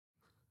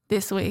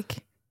This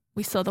week,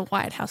 we saw the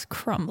White House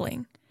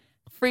crumbling,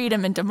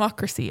 freedom and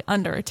democracy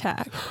under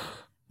attack.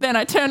 Then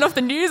I turned off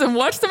the news and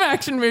watched some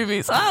action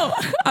movies. Oh,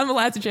 I'm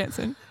Eliza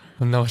Jansen.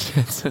 I'm Noah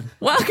Jansen.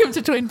 Welcome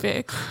to Twin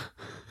Picks.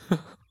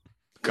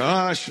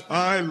 Gosh,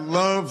 I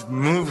love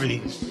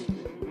movies.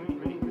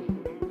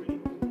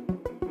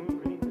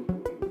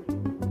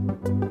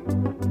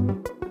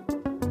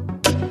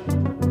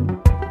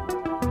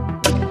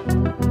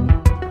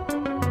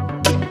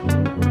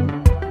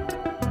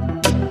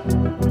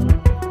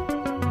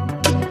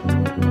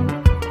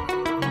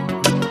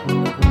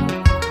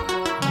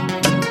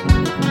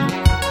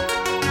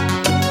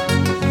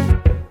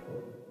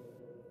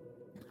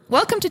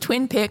 Welcome to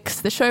Twin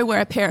Picks, the show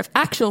where a pair of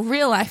actual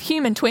real-life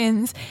human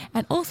twins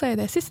and also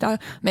their sister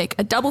make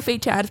a double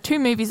feature out of two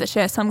movies that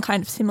share some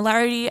kind of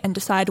similarity and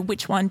decide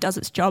which one does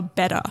its job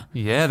better.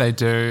 Yeah, they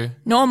do.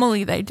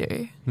 Normally they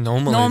do.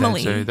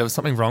 Normally they do. There was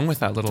something wrong with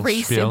that little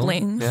Three spiel.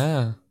 siblings.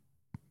 Yeah.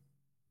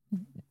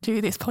 Do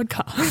this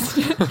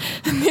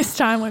podcast. And this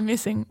time we're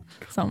missing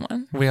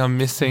someone. We are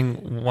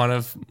missing one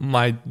of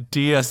my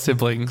dear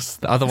siblings.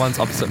 The other one's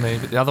opposite me,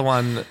 but the other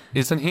one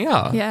isn't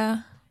here.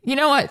 Yeah. You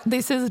know what?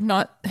 This is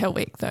not her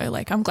week though.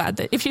 Like, I'm glad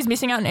that if she's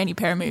missing out on any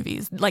pair of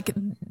movies, like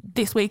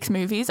this week's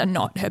movies are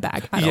not her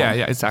bag at all. Yeah,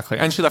 exactly.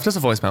 And she left us a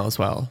voicemail as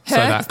well. Her so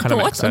that kind of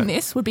makes thoughts it. on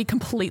this would be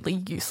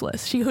completely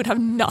useless. She would have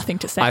nothing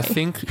to say. I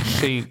think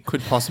she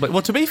could possibly.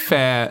 Well, to be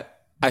fair,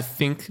 I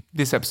think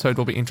this episode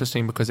will be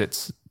interesting because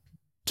it's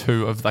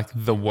two of like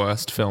the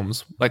worst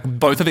films. Like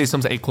both of these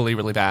films are equally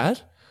really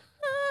bad.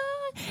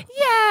 Yeah,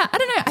 I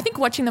don't know. I think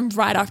watching them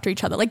right after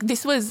each other, like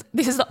this is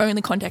the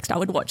only context I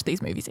would watch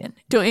these movies in.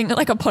 Doing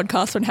like a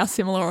podcast on how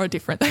similar or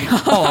different they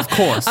are. Oh, of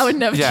course. I would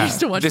never choose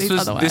to watch these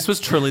other way. This was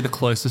truly the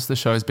closest the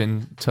show's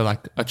been to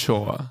like a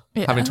chore,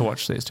 having to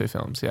watch these two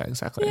films. Yeah,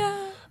 exactly.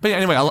 Yeah. But yeah,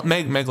 anyway,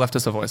 Meg left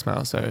us a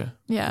voicemail, so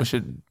we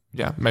should,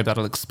 maybe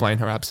that'll explain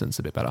her absence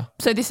a bit better.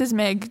 So this is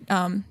Meg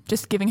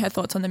just giving her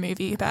thoughts on the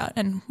movie about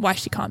and why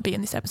she can't be in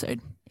this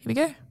episode. Here we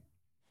go.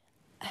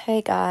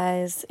 Hey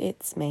guys,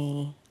 it's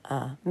me,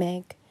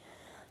 Meg.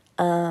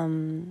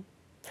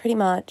 Pretty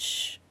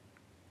much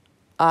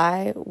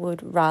I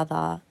would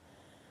rather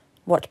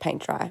watch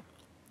paint dry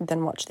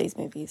than watch these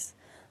movies.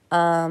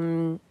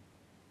 So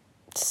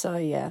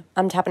yeah,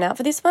 I'm tapping out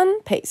for this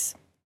one. Peace.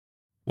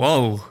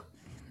 Whoa.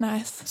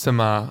 Nice. Some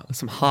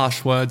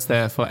harsh words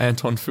there for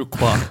Anton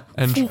Fuqua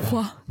and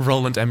Fuqua.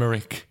 Roland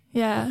Emmerich.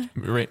 Yeah.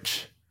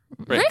 Rick?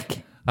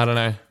 I don't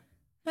know.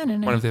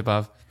 One of the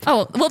above.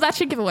 Oh, well, that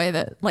should give away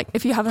that, like,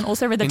 if you haven't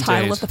also read the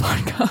title of the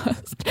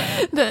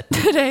podcast, that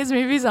today's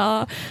movies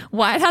are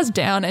White House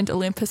Down and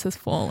Olympus Has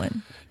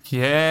Fallen.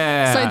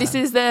 Yeah. So this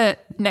is the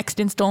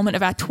next installment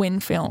of our twin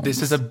films.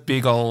 This is a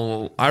big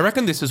old... I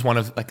reckon this is one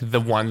of like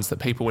the ones that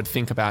people would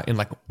think about in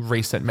like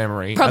recent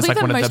memory. Probably as, like,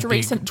 the one most of the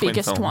recent,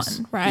 biggest films.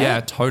 one, right? Yeah,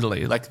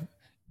 totally. Like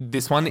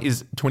this one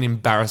is to an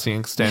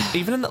embarrassing extent.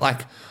 Even in that,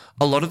 like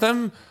a lot of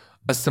them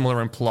are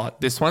similar in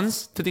plot. This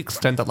one's to the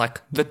extent that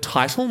like the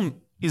title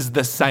is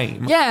the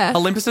same. Yeah.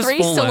 Olympus Has 3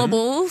 Fallen.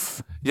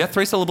 syllables. Yeah,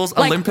 3 syllables.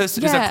 Like, Olympus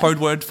is a code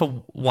word for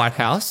White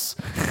House,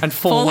 and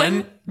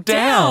fallen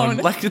down.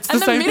 Like it's the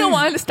and same the middle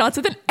thing. one starts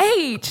with an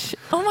H.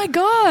 Oh my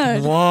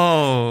God.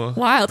 Whoa.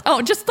 Wild.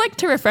 Oh, just like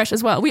to refresh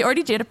as well, we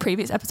already did a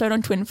previous episode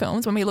on twin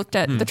films when we looked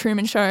at The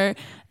Truman Show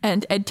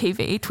and Ed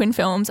TV. Twin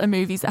films are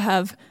movies that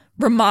have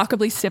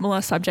remarkably similar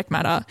subject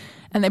matter,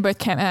 and they both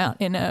came out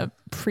in a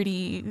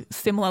pretty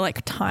similar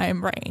like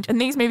time range.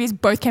 And these movies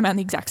both came out in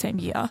the exact same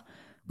year,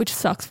 which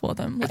sucks for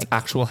them. It's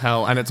actual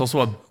hell. And it's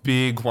also a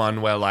big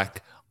one where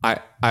like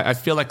I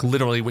feel like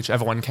literally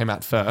whichever one came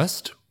out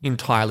first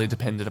entirely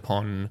depended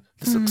upon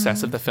the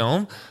success of the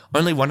film.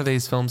 Only one of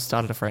these films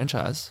started a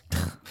franchise.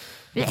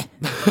 Yeah,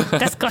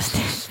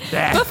 disgusting.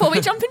 Before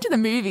we jump into the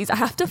movies, I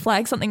have to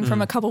flag something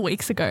from a couple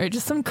weeks ago,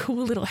 just some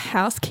cool little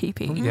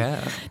housekeeping.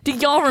 Yeah. Do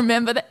y'all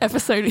remember the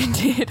episode we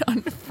did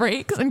on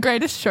Freaks and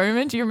Greatest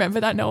Showman? Do you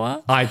remember that,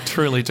 Noah? I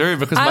truly do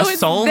because I my was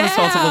soul has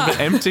felt a there. little bit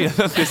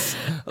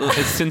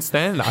empty since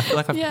then. I feel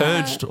like I've Yeah.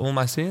 purged all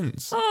my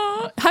sins.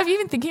 Oh, have you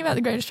been thinking about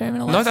the Greatest Showman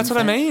a lot? No, that's since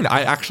what I then? mean.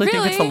 I actually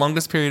think it's the Really?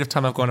 longest period of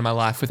time I've gone in my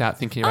life without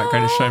thinking about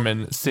Greatest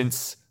Showman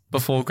since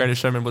before Greatest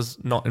Showman was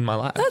not in my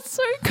life. That's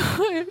so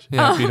good.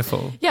 Yeah,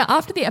 beautiful. Yeah,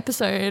 after the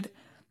episode,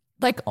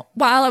 like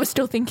while I was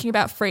still thinking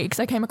about Freaks,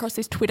 I came across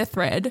this Twitter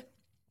thread,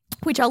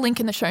 which I'll link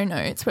in the show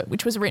notes, but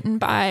which was written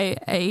by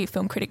a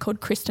film critic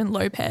called Kristen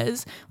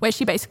Lopez, where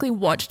she basically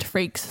watched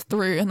Freaks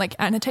through and like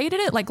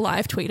annotated it, like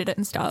live tweeted it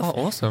and stuff.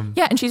 Oh, awesome.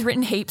 Yeah, and she's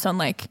written heaps on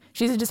like,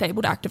 she's a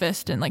disabled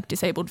activist and like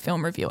disabled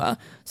film reviewer.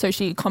 So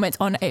she comments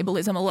on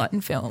ableism a lot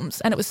in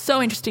films. And it was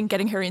so interesting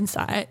getting her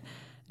insight.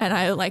 And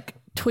I like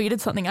tweeted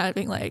something out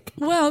being like,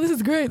 wow, this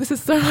is great. This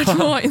is so much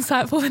more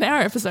insightful than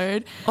our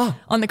episode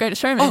on The Greatest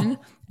Showman.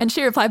 And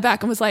she replied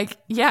back and was like,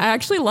 yeah, I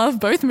actually love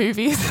both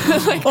movies.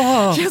 Like,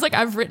 she was like,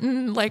 I've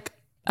written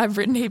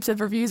heaps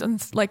of reviews on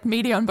like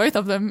media on both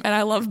of them and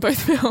I love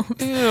both films.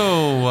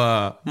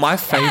 Ew. My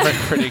favorite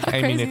critic, How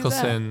Amy crazy is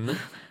Nicholson,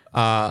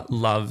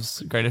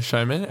 loves Greatest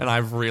Showman, and I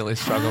really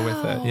struggle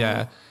with it.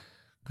 Yeah.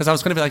 Because I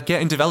was going to be like, yeah,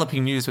 in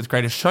developing news with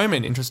Greatest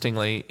Showman,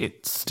 interestingly,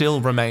 it still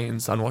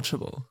remains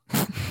unwatchable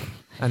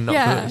and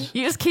not good.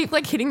 You just keep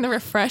like hitting the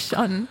refresh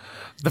on.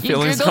 The You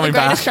feeling's Google coming the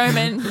Greatest back.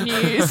 Showman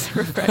news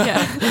refresh.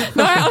 Yeah.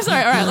 No, I'm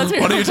sorry. All right, let's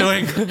move What are on. you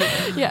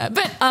doing? Yeah,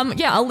 but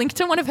I'll link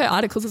to one of her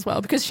articles as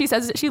well because she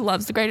says that she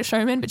loves The Greatest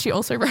Showman, but she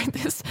also wrote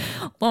this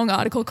long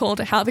article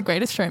called "How the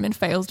Greatest Showman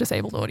Fails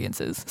Disabled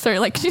Audiences." So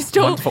like she's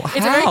still, Wonderful. it's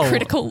a How? very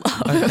critical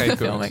of Okay, the good.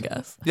 film, I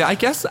guess. Yeah, I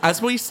guess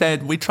as we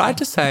said, we tried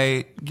to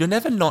say you're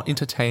never not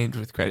entertained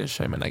with Greatest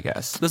Showman, I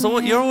guess.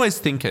 You're always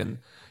thinking.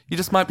 You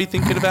just might be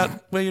thinking about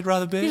where you'd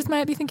rather You be. just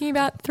might be thinking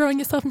about throwing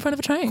yourself in front of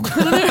a train.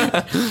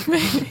 I don't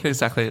know.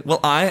 Exactly. Well,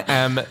 I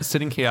am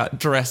sitting here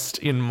dressed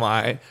in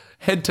my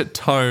head to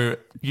toe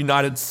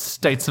United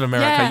States of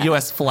America Yeah.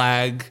 US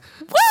flag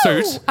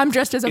Woo! suit. I'm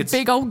dressed as a It's-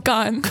 big old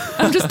gun.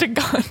 I'm just a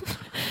gun.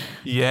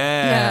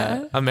 Yeah.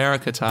 Yeah.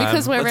 America time.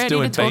 Because we're Let's ready do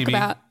to it, talk baby.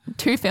 about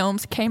two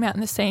films came out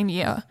in the same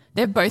year.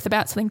 They're both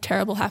about something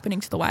terrible happening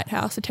to the White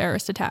House, a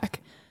terrorist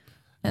attack.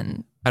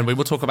 And And we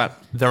will talk about,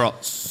 there are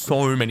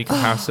so many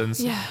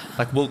comparisons. yeah.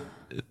 Like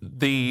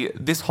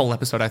this whole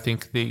episode, I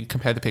think the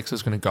Compare the Picks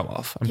is going to go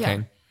off. I'm Yeah.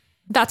 keen.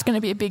 that's going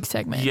to be a big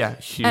segment. Yeah,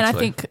 hugely. And I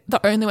think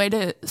the only way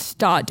to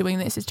start doing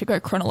this is to go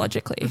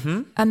chronologically.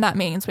 Mm-hmm. And that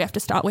means we have to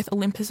start with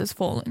Olympus Has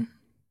Fallen.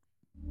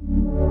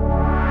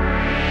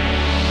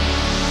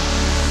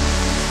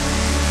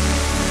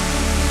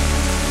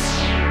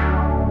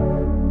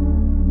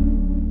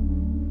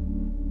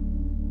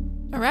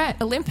 All right,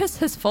 Olympus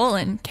Has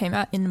Fallen came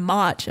out in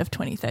March of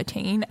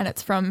 2013 and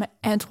it's from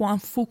Antoine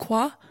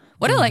Fuqua.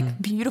 What a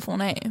like beautiful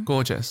name.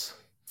 Gorgeous.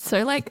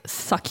 So like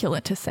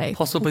succulent to say.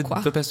 Possibly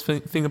Fuqua. the best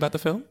thing about the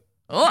film?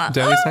 Oh,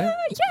 Dare we say?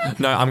 yeah.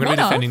 No, I'm going to One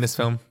be of. defending this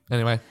film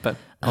anyway, but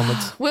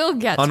onwards. We'll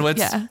get Onwards.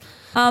 Yeah.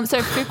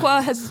 So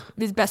Fuqua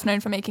is best known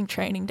for making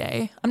Training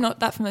Day. I'm not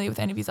that familiar with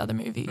any of his other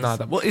movies.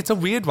 Well, it's a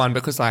weird one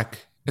because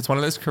like it's one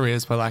of those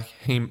careers where like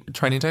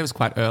Training Day was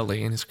quite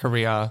early in his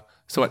career,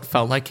 so it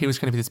felt like he was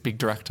going to be this big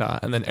director,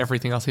 and then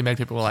everything else he made,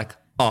 people were like,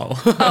 oh,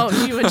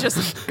 Oh, you were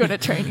just good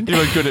at Training Day. you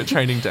were good at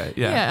Training Day.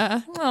 Yeah.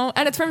 Yeah. Well,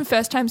 and it's from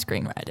first-time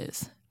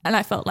screenwriters, and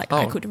I felt like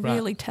I Oh, could right.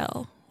 really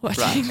tell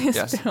watching this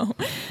yes. film.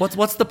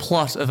 What's the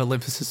plot of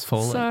Olympus Has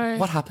Fallen? So-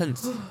 What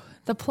happens?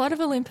 The plot of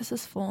Olympus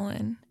Has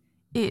Fallen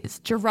is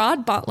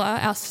Gerard Butler,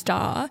 our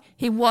star.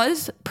 He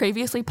was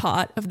previously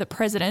part of the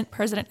President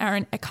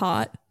Aaron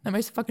Eckhart, the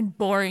most fucking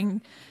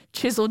boring,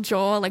 chiseled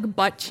jaw, like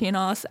butt chin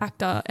ass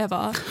actor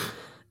ever.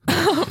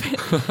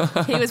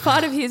 He was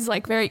part of his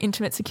like very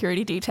intimate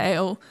security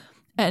detail,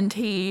 and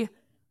he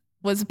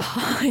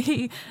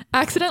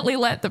accidentally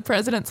let the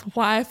president's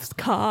wife's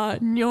car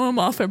near him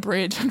off a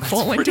bridge and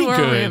fall into a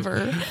pretty good.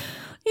 river.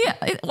 Yeah,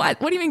 what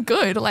do you mean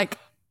good? Like,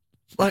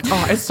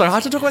 It's so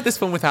hard to talk about this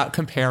film without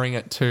comparing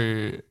it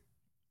to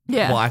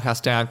yeah, White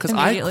House Down because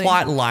I Immediately.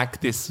 quite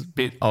like this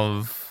bit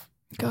of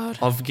God.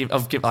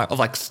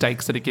 like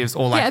stakes that it gives,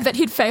 or like Yeah, that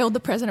he'd failed the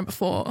president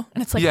before,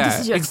 and it's like this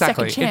is your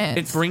exactly. second chance.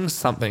 It brings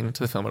something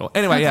to the film at all.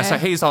 Anyway, yeah. So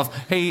Okay. he's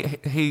off.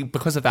 He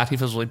because of that he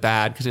feels really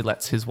bad because he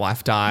lets his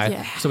wife die.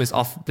 Yeah. So he's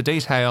off the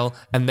detail,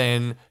 and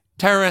then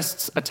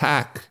terrorists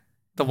attack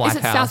the White Is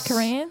it House. South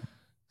Korean?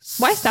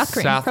 Why South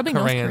Korean? Probably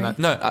North Korean.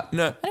 No. I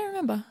don't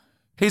remember.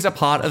 He's a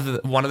part of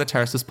one of the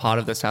terrorists is part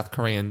of the South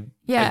Korean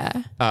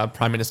Yeah.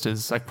 prime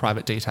minister's like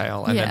private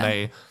detail, and then Yeah.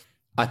 they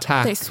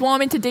attack They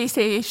swarm into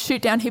DC,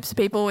 shoot down heaps of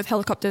people with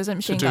helicopters and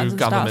to machine do guns and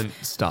government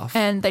stuff, stuff.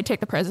 and they take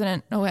the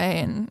president away.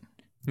 And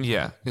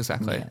Yeah,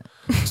 exactly.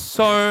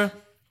 So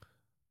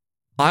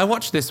I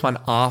watched this one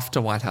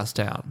after White House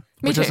Down,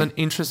 Me which was too. an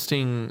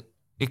interesting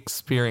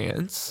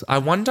experience. I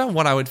wonder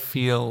what I would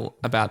feel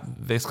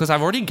about this because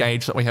I've already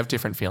gauged that we have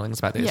different feelings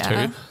about these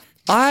Yeah. two.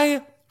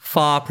 I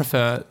far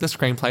prefer the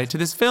screenplay to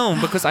this film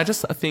because I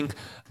just think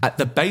at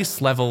the base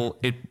level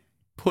it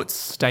puts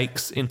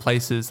stakes in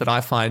places that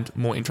I find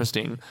more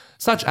interesting,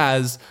 such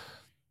as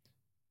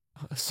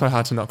so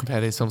hard to not compare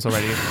these films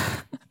already.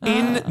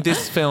 In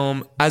this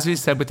film, as we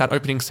said with that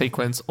opening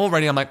sequence,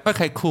 already I'm like,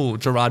 okay, cool,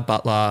 Gerard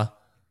Butler.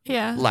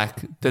 yeah, Like,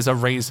 there's a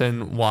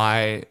reason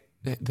why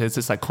there's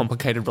this like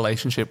complicated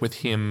relationship with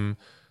him,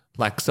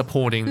 like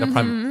supporting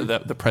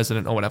the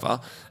president or whatever.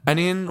 And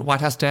in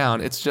White House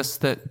Down, it's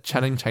just that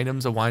Channing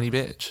Tatum's a whiny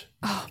bitch.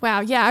 wow,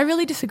 yeah, I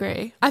really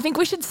disagree. I think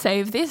we should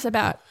save this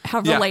about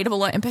how Yeah. relatable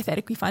or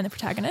empathetic we find the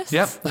protagonists.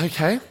 Yep.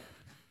 Okay.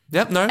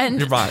 Yep. No, And-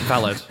 you're right.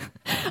 Valid.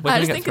 We're I going to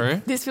just get think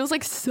through. this feels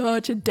like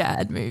such a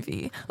dad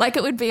movie. Like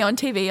it would be on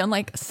TV on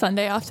like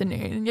Sunday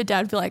afternoon, and your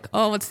dad would be like,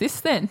 "Oh, what's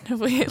this then?"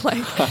 We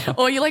like,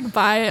 or you like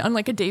buy it on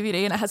like a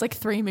DVD, and it has like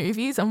 3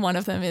 movies, and one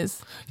of them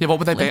is Yeah, what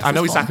would they be? Olympus I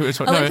know Has exactly what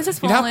you're talking Olympus Has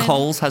about. You know how Fallen.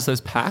 Coles has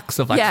those packs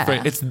of like,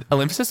 Yeah. it's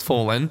Olympus Has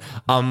Fallen.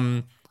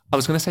 I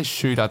was going to say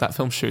Shooter, that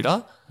film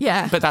Shooter.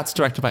 Yeah. But that's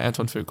directed by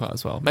Anton Fuqua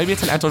as well. Maybe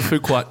it's an Anton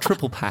Fuqua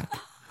triple pack.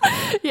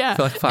 yeah,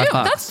 For like $5.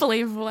 That's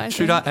believable. I think.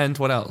 Shooter and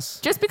what else?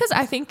 Just because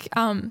I think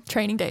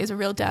Training Day is a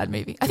real dad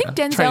movie. I think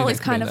Training Denzel Day is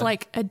could kind be of that.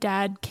 like a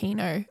dad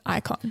Kino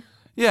icon.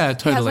 Yeah, He has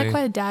totally. like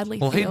quite a dadly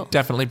Well, feel. he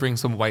definitely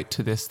brings some weight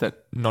to this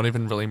that not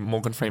even really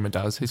Morgan Freeman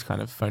does. He's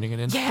kind of phoning it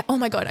in. Yeah. Oh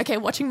my God. Okay.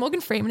 Watching Morgan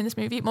Freeman in this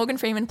movie, Morgan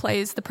Freeman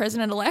plays the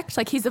president-elect.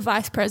 Like he's the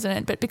vice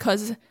president, but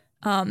because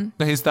No,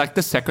 he's like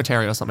the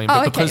secretary or something. oh,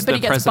 but okay, because but the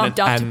he gets president bumped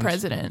up to and-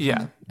 president.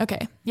 Yeah.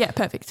 Okay. Yeah.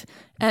 Perfect.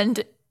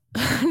 And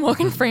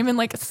Morgan Freeman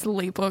like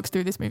sleepwalks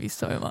through this movie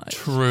so much.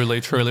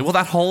 Truly, truly. Well,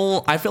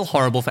 I feel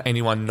horrible for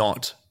anyone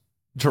not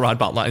Gerard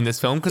Butler in this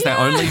film because their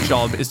only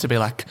job is to be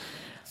like,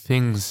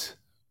 things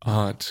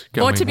aren't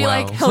going Or to be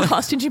well. like held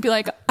hostage and be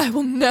like, I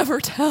will never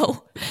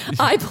tell.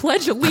 I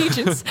pledge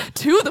allegiance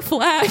to the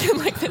flag, and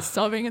like they're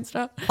sobbing and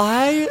stuff.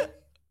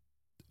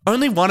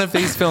 Only one of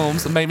these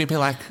films made me be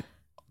like,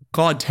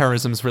 God,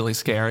 terrorism's really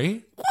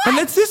scary. And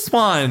it's this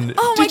one.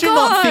 Oh my Did you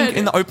not think God.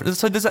 in the open?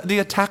 So there's the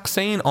attack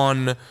scene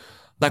on,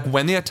 like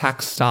when the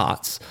attack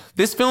starts.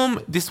 This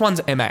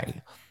one's MA.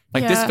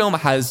 Like this Yeah. film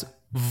has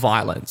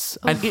violence,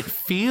 and it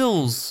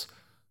feels.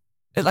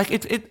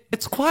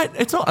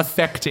 It's not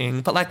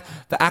affecting, but like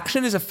the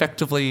action is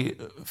effectively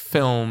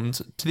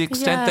filmed to the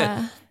extent Yeah.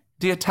 that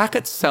the attack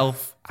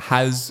itself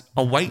has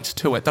a weight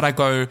to it that I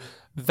go,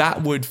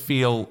 that would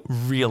feel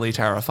really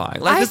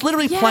terrifying. Like there's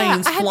literally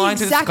planes I had the flying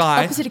to the exact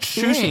sky opposite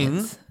shooting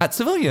experience. at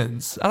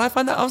civilians. And I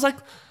find that, I was like,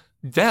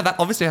 yeah, that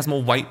obviously has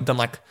more weight than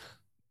like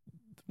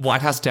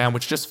White House Down,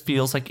 which just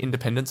feels like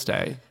Independence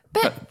Day.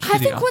 But I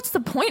think shittier. what's the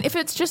point if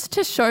it's just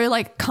to show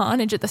like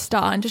carnage at the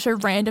start and to show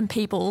random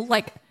people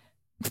like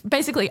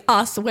basically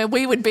us where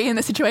we would be in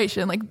the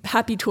situation, like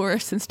happy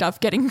tourists and stuff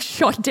getting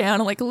shot down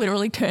and like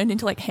literally turned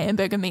into like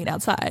hamburger meat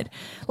outside.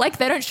 Like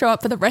they don't show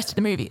up for the rest of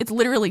the movie. It's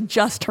literally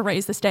just to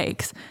raise the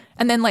stakes.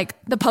 And then like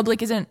the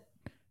public isn't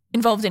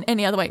involved in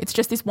any other way. It's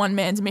just this one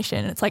man's mission.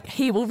 And it's like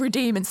he will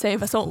redeem and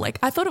save us all. Like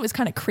I thought it was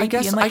kind of creepy.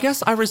 I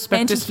guess I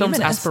respect this film's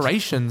anti-humanist.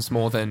 aspirations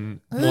more than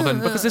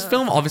because this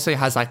film obviously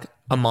has like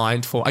a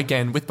mind for,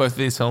 again, with both of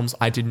these films,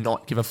 I did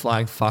not give a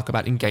flying fuck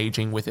about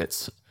engaging with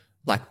its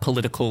like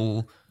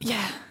political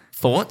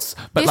thoughts,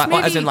 but This like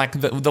as movie- in like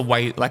the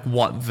way like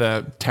what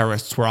the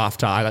terrorists were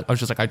after. I was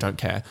just like, I don't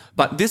care.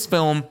 But this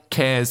film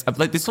cares.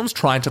 Like this film's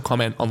trying to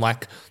comment on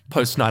like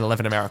post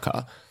 9/11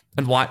 America,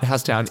 and White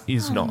House Down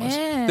is not.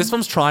 man. This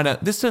film's trying to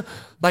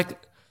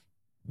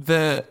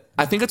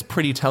I think it's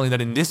pretty telling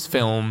that in this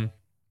film,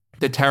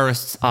 the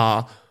terrorists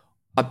are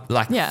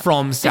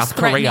from They're South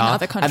threatening Korea,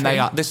 other and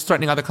country. they're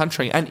threatening other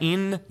country.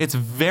 And it's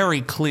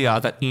very clear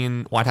that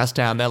in White House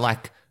Down, they're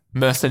like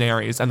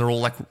mercenaries, and they're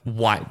all like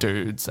white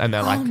dudes, and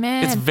they're like, Oh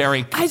man, it's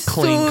very I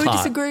clean so cut.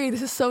 disagree.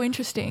 This is so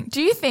interesting.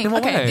 Do you think? In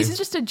what Okay, way? this is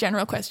just a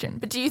general question,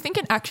 but do you think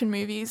in action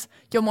movies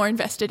you're more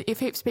invested if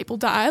heaps of people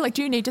die? Like,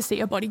 do you need to see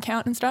a body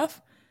count and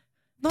stuff?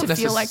 Not to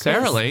feel like this-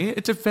 necessarily.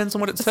 It depends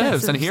on what it a sense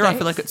serves. And of here, I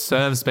feel like stakes? it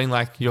serves being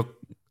like you're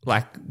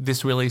like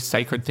this really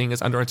sacred thing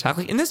is under attack.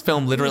 Like in this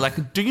film, literally,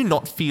 like, do you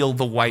not feel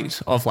the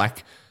weight of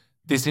like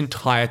this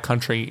entire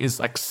country is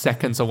like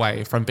seconds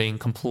away from being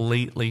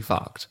completely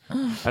fucked,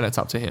 and it's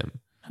up to him.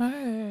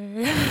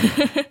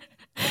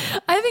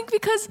 I think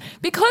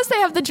because they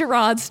have the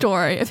Gerard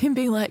story of him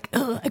being like,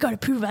 oh, I got to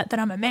prove that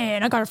I'm a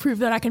man. I got to prove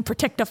that I can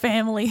protect a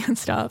family and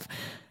stuff,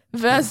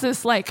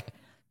 versus like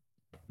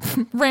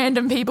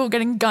random people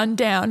getting gunned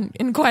down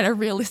in quite a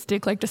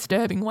realistic, like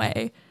disturbing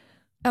way.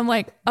 I'm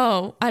like,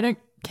 oh, I don't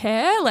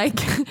care. Like,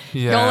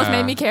 y'all have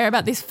made me care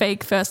about this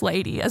fake first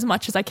lady as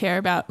much as I care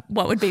about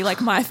what would be like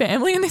my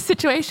family in this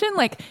situation.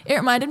 Like, it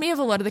reminded me of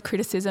a lot of the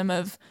criticism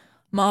of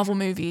Marvel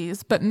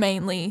movies, but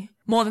mainly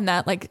more than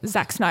that, like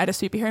Zack Snyder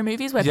superhero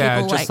movies where Yeah,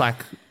 people just like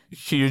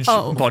huge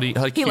oh, body,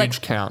 like he, huge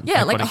count.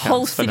 Yeah, like body a whole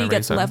counts for no city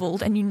gets reason.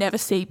 leveled and you never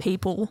see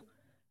people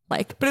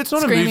like But it's not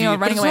a screaming movie. or But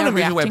running it's away not a or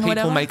movie where reacting or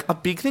people whatever. make a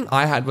big thing.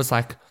 I had was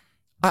like,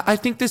 I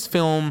think this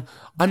film.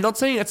 I'm not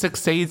saying it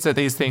succeeds at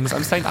these things.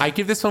 I'm saying I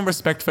give this film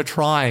respect for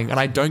trying, and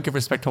I don't give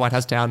respect to White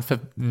House Down for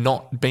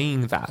not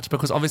being that.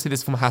 Because obviously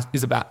this film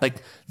is about like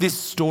this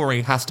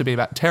story has to be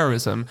about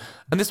terrorism,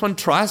 and this one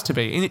tries to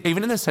be,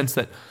 even in the sense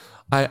that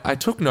I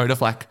took note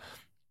of like,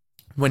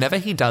 whenever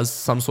he does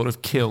some sort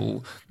of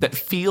kill that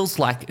feels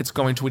like it's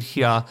going to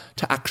adhere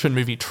to action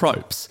movie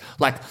tropes.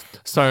 Like,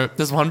 so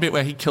there's one bit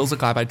where he kills a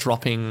guy by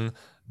dropping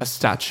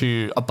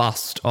a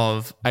bust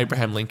of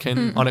Abraham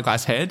Lincoln on a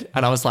guy's head.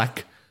 And I was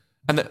like,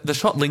 and the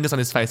shot lingers on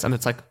his face and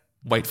it's like,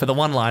 wait for the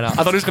one-liner. I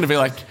thought it was going to be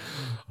like,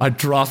 I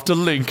draft a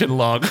Lincoln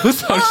log or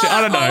some shit.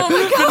 I don't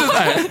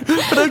know.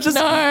 But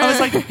I was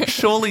like,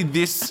 surely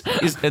this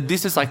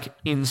is like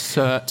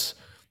insert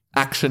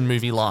action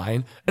movie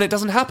line, and it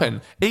doesn't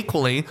happen.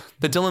 Equally,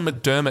 the Dylan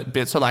McDermott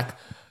bits are like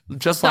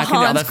just like in the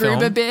Hans other film.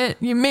 Gruber bit,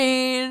 you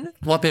mean?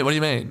 What bit? What do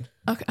you mean?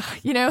 Okay,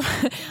 you know,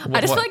 I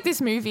just feel like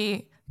this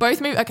movie, both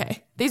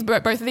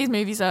of these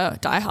movies are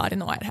Die Hard in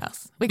the White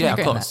House. We can Yeah, of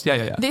agree on course. that.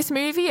 Yeah. This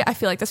movie, I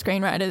feel like the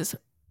screenwriters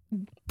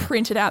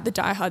printed out the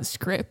Die Hard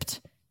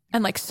script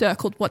and like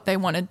circled what they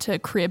wanted to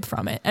crib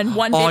from it. And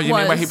one bit you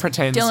was mean where he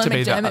pretends Dylan to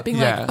be the- McDermott being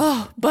yeah. like,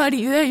 "Oh,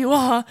 buddy, there you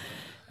are,"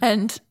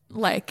 and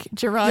like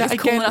Gerard Yeah, is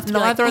cool again, enough to be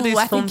like, neither of "Oh, these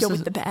I think films you're is-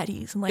 with the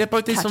baddies," and like, Yeah,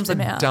 both these catch films are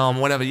them out. dumb,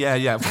 whatever.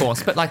 Yeah, of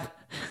course. But like,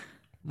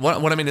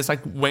 what I mean is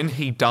like when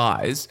he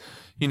dies,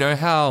 you know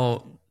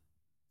how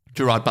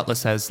Gerard Butler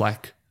says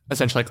like,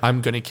 essentially like,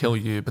 I'm going to kill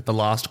you, but the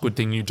last good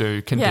thing you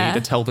do can Yeah. be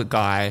to tell the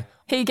guy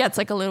He gets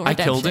like a little I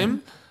redemption. killed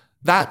him.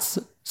 That's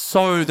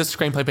so the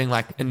screenplay being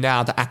like, and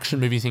now the action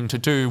movie thing to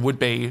do would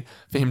be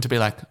for him to be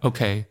like,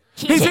 okay,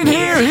 he's in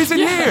here, he's in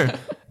here.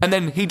 And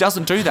then he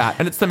doesn't do that.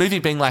 And it's the movie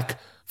being like,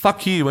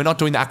 fuck you, we're not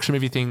doing the action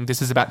movie thing.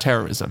 This is about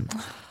terrorism.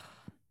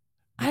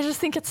 I just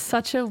think it's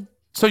such a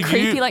So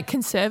creepy, you, like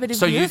conservative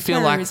so view you of feel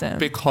terrorism. like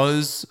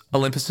because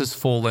Olympus Has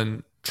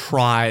Fallen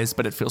tries,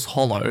 but it feels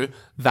hollow,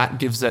 that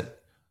gives it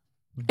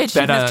it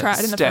shouldn't better have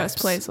tried in the first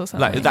steps. place or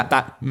something. Like,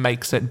 that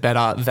makes it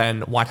better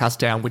than White House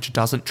Down, which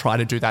doesn't try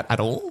to do that at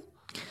all.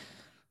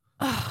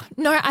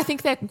 No, I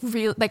think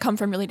they come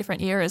from really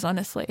different eras,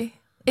 honestly.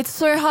 It's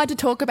so hard to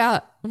talk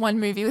about one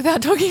movie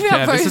without talking about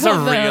Yeah, both this is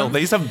of a real. them.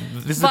 This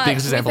is the But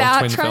biggest example of without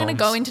twin trying films.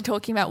 to go into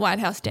talking about White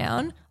House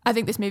Down, I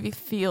think this movie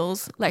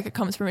feels like it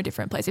comes from a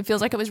different place. It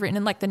feels like it was written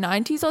in like the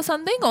 90s or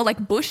something, or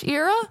like Bush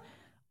era,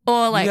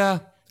 or like yeah,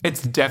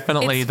 it's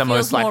definitely it the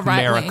most feels more like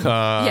right-wing.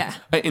 America.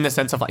 Yeah. In the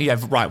sense of like, yeah,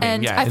 right wing.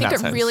 And Yeah, I in think that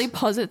it sense. really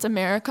posits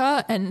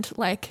America and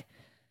like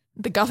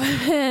the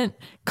government,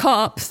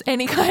 cops,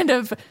 any kind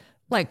of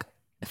like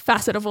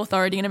facet of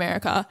authority in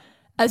America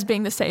as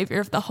being the savior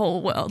of the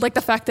whole world. Like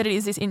the fact that it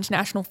is this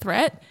international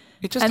threat.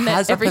 It just and that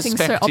has a everything's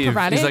so perspective.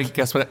 operatic. Is like,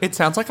 guess what? It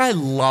sounds like I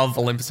love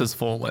Olympus Has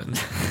Fallen.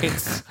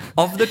 It's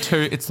of the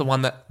two, it's the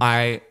one that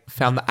I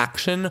found the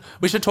action.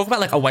 We should talk about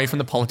like away from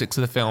the politics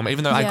of the film,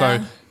 even though I Yeah.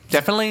 go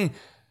definitely.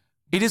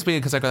 It is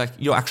weird because I go like,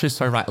 you're actually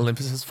so right.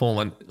 Olympus Has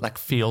Fallen like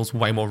feels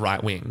way more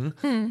right wing,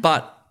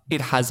 but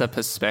it has a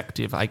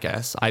perspective. I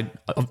guess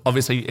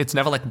obviously it's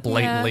never like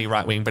blatantly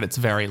right wing, but it's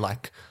very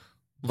like,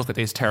 look at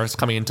these terrorists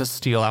coming in to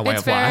steal our way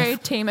It's of very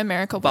life. Team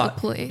America But, World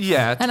Police.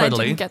 yeah, and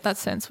totally. I didn't get that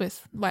sense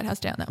with White House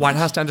Down. White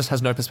House Down just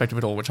has no perspective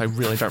at all, which I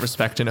really don't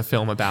respect in a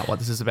film about what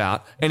this is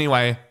about.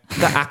 Anyway,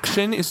 the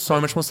action is so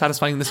much more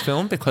satisfying in this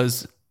film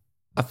because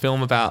a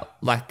film about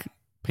like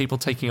people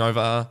taking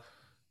over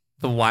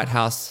the White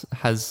House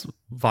has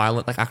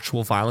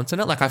actual violence in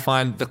it. Like I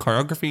find the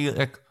choreography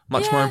like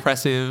much more Yeah.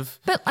 impressive.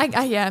 But like,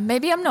 yeah,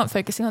 maybe I'm not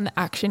focusing on the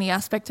actiony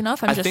aspect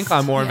enough. I think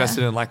I'm more yeah.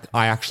 invested in like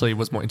I actually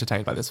was more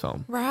entertained by this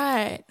film.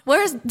 Right.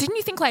 Whereas, didn't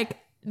you think like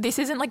this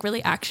isn't like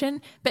really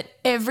action, but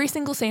every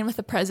single scene with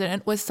the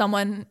president was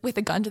someone with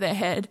a gun to their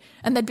head,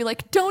 and they'd be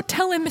like, "Don't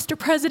tell him, Mr.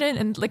 President,"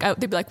 and like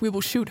they'd be like, "We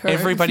will shoot her." if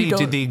Everybody you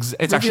did don't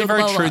it's actually reveal very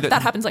blah, blah, true blah." that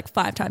that happens like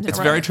 5 times. it's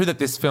in a row. very true that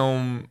this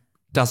film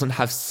doesn't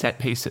have set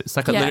pieces.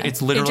 Like Yeah,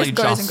 it's literally it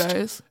just goes and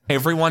goes.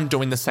 everyone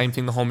doing the same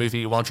thing the whole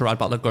movie while Gerard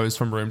Butler goes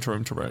from room to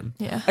room to room.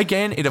 Yeah.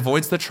 Again, it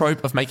avoids the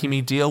trope of making me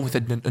deal with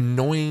an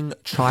annoying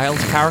child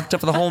character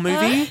for the whole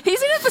movie.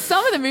 He's in it for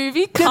some of the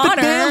movie. Yeah, Connor.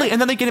 but barely.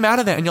 And then they get him out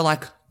of there and you're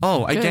like,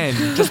 oh, again,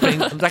 just being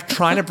like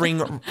trying to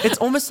bring it's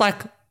almost like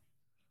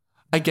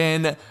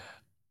again,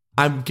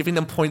 I'm giving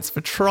them points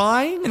for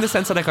trying in the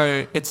sense that I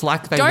go, it's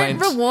like they Don't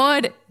went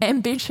reward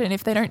ambition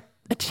if they don't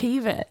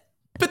achieve it.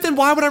 But then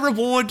why would I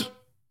reward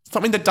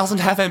something that doesn't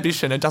have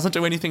ambition and doesn't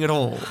do anything at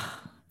all?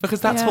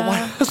 Because that's what Yeah.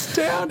 White House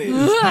Down is.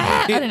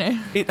 I don't know.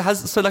 It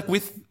has, so like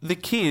with the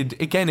kid,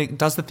 again, it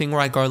does the thing where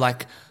I go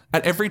like,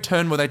 at every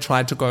turn where they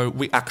tried to go,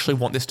 we actually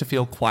want this to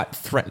feel quite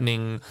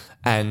threatening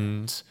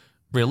and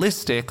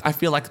realistic, I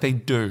feel like they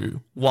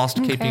do, whilst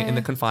keeping it in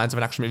the confines of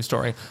an action movie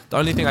story. The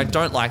only thing I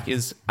don't like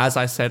is, as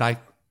I said, I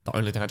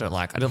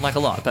didn't like a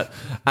lot, but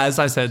as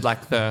I said, like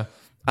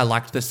I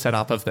liked the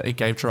setup of that it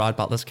gave Gerard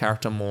Butler's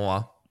character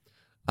more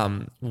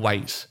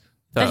weight.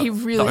 That he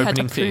really had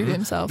to opening prove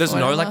himself There's or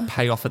no whatever. like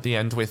payoff at the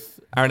end with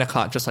Aaron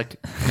Eckhart just like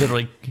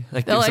literally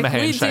like They're gives him a like, we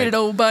handshake. did it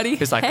all, buddy.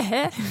 He's like,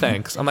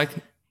 thanks. I'm like,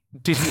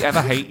 did he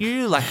ever hate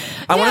you? Like,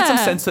 I wanted some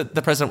Yeah. sense that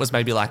the president was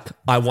maybe like,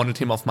 I wanted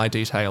him off my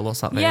detail or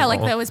something. Yeah, like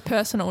or, there was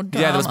personal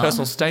drama. yeah, there was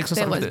personal stakes or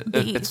There something. was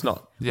but beef. it's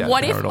not. Yeah,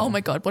 What there if? at all. Oh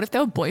my god! What if they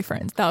were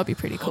boyfriends? That would be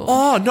pretty cool.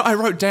 Oh no! I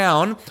wrote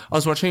down. I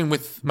was watching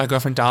with my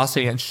girlfriend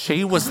Darcy, and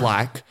she was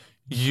like,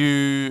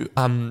 "You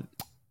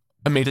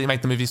immediately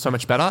make the movie so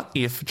much better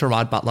if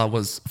Gerard Butler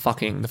was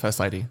fucking the first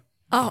lady."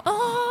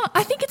 Oh,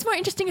 I think it's more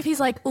interesting if he's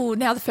like, oh,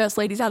 now the first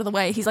lady's out of the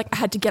way. He's like, I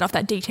had to get off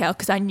that detail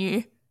because I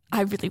knew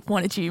I really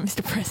wanted you,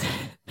 Mr. President.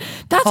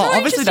 That's more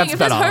obviously interesting that's if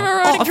better.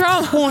 there's homoerotic Of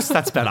drama. course,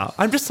 that's better.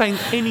 I'm just saying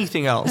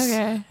anything else.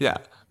 Okay. Yeah,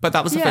 but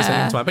that was the first thing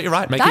Yeah. into mind. But you're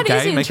right. Make That it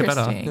is gay, make it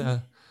better. interesting. Yeah.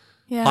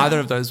 Yeah. Either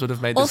of those would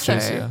have made this Also,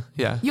 juicier.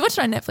 Yeah. You watched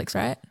it on Netflix,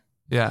 right?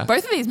 Yeah.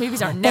 Both of these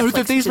movies are on Netflix. Both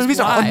of these which is movies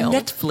are on wild.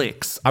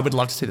 Netflix. I would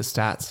love to see the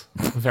stats.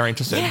 I'm very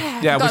interested.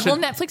 Yeah, we God, should. well,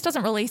 Netflix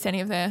doesn't release any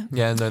of their.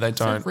 Yeah, no, they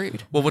don't.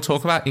 rude. Well, we'll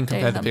talk about in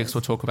Compare the numbers. Pigs.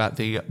 We'll talk about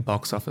the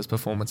box office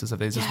performances of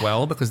these as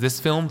well, because this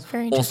film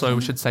very also, we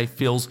interesting. should say,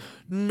 feels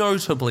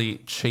notably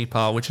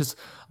cheaper. Which is,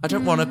 I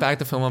don't want to bag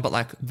the film on, but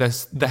like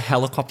the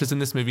helicopters in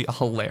this movie are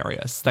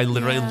hilarious. They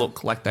literally Yeah.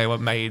 look like they were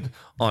made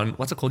on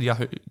what's it called?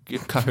 Yahoo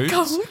Cahoots.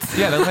 Cahoots?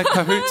 Yeah, they're like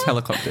Cahoots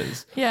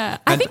helicopters. Yeah,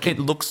 I And think it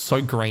looks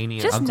so grainy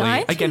and Just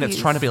ugly. Again, it's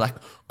 90s. trying to be like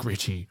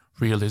gritty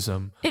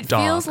realism. it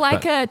dark, feels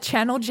like but- a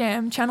Channel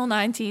Jam, Channel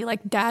 90, like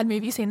dad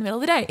movie you see in the middle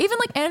of the day. Even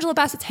like Angela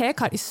Bassett's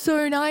haircut is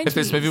so 90s. If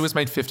this movie was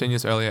made 15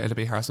 years earlier, it'd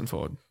be Harrison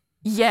Ford.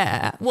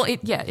 Yeah. Well,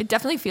 it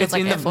definitely feels It's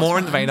like in Air the Force more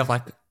in the One. vein of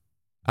like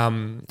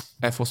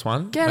Air Force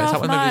One. Get Wait, is that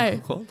off what the my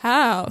movie called?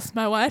 house,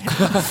 my White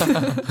House.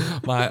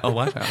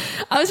 White House.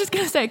 I was just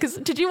going to say, because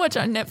did you watch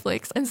on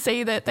Netflix and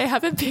see that they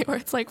have a bit where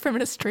it's like from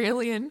an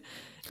Australian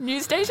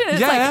news station and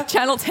it's Yeah. like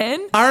Channel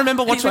 10? I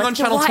remember watching like, on "The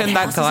Channel White 10 that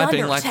House is guy under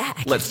being like,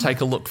 attack." let's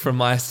take a look from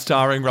my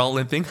starring role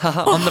and thing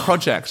on the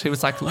project. He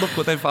was like, look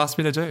what they've asked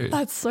me to do.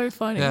 That's so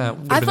funny. Yeah,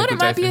 would've I been a thought good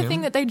it might day be for a him.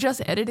 thing that they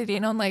just edited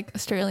in on like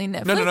Australian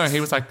Netflix. No. He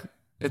was like,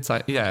 it's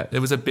like, yeah, it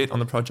was a bit on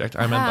the project.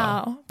 I remember.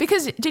 Wow.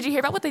 Because did you hear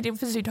about what they did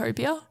for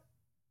Zootopia?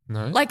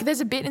 No. Like there's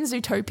a bit in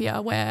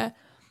Zootopia where,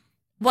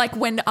 like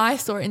when I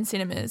saw it in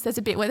cinemas, there's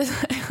a bit where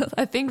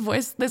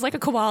there's there's like a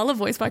koala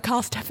voiced by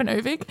Carl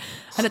Stefanovic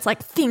and it's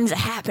like, things are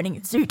happening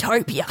in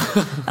Zootopia.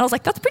 And I was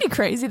like, that's pretty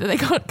crazy that they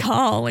got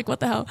Carl. Like what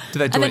the hell? Do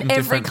they do and it then in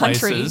every different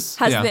country places?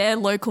 has Yeah. their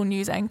local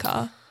news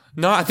anchor.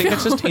 No, I think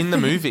that's just in the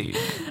movie.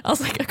 I was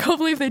like, I can't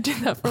believe they did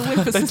that for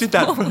Olympus. They Has did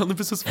that for Fallen.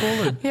 Olympus Has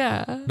Fallen.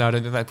 Yeah. No, I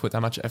don't think they put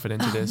that much effort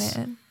into this.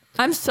 Man.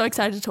 I'm so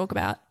excited to talk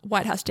about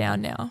White House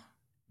Down now.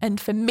 And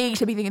for me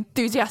to be the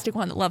enthusiastic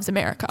one that loves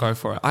America. Go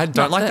for it. I Not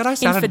don't like the that I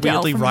sounded infidel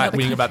weirdly from another right wing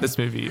country. about this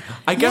movie.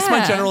 I guess my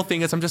Yeah. general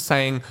thing is I'm just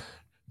saying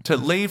to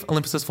leave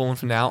Olympus Has Fallen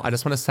for now, I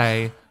just want to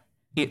say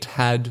it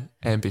had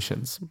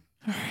ambitions.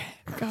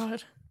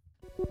 God.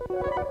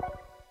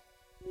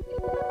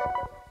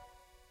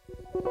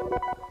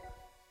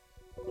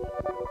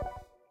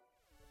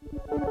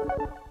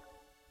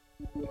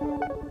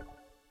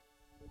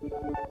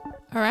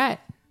 All right.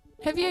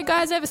 Have you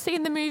guys ever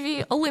seen the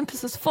movie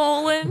Olympus Has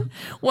Fallen?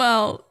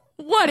 Well,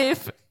 what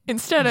if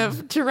instead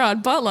of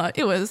Gerard Butler,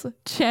 it was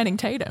Channing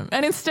Tatum?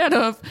 And instead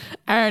of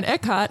Aaron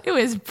Eckhart, it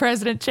was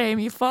President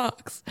Jamie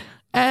Foxx.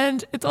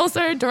 And it's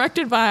also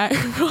directed by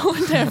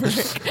Roland Emmerich,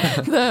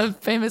 the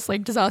famous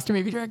like disaster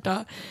movie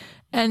director.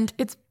 And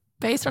it's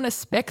based on a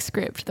spec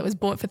script that was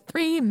bought for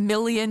 $3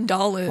 million.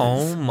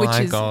 Oh my which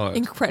is God.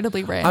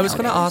 incredibly rare. I was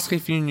going to nowadays. ask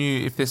if you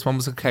knew if this one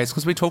was the case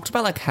because we talked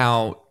about like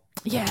how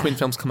Yeah. twin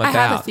films come I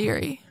have a about.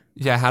 theory.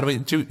 Yeah,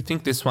 do you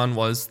think this one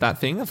was that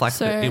thing of like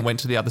So- it went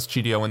to the other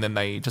studio and then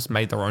they just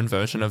made their own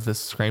version of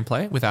this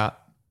screenplay without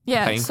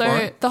Yeah, paying so for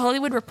it? the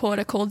Hollywood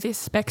Reporter called this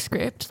spec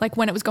script, like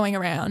when it was going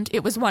around,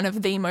 it was one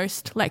of the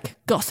most like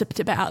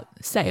gossiped about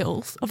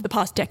sales of the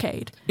past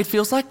decade. It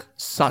feels like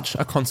such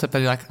a concept that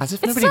you're like, as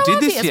if It's nobody so did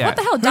obvious. this yet. What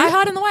the hell? Die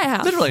Hard in the White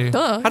House. Literally.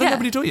 Duh. How did Yeah.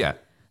 nobody do it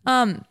yet?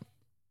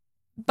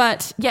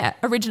 But yeah,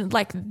 originally,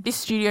 like this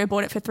studio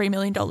bought it for $3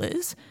 million,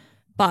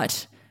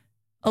 but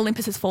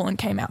Olympus Has Fallen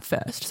came out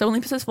first. So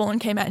Olympus Has Fallen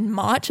came out in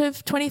March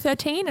of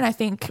 2013, and I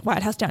think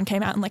White House Down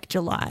came out in like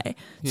July.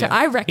 So Yeah.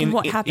 I reckon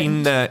what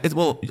happened.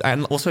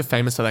 And also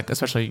famous, so like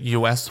especially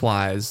US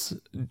wise,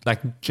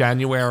 like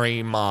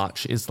January,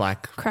 March is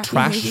like Crappy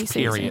trash movie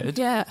season. period.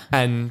 Yeah.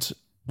 And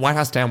White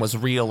House Down was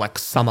real like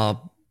summer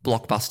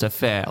blockbuster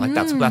fare. Like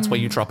that's where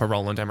you drop a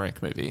Roland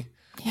Emmerich movie.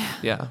 Yeah.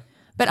 Yeah.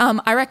 But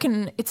I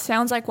reckon it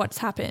sounds like what's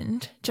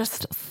happened,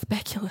 just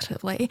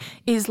speculatively,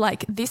 is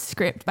like this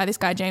script by this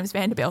guy James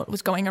Vanderbilt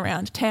was going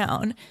around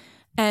town,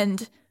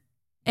 and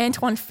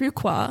Antoine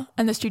Fuqua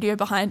and the studio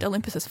behind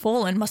Olympus Has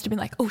Fallen must have been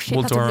like, oh shit,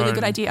 We'll that's do a our really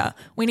good own. idea.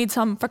 We need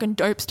some fucking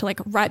dopes to like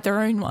write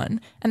their own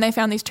one. And they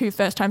found these two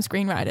first-time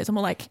screenwriters and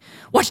were like,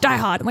 watch Die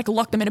Hard, and like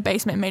locked them in a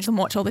basement and made them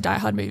watch all the Die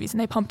Hard movies,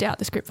 and they pumped out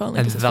the script for And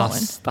Olympus Has Fallen.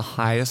 thus the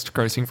highest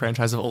grossing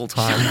franchise of all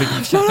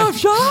time. Shut up.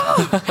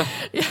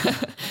 Yeah.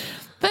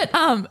 But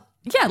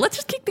yeah, let's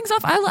just kick things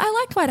off. I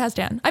liked White House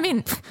Down. I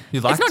mean,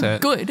 You liked it's not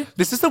it. good.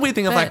 This is the weird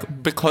thing of But-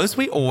 like, because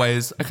we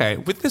always,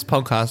 with this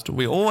podcast,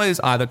 we always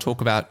either talk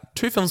about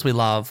two films we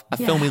love, a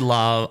film we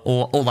love,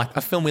 or like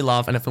a film we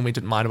love and a film we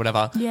didn't mind or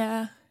whatever.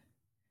 Yeah.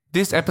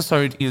 This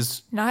episode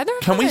is, Neither of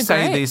can them we are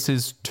say great. this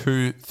is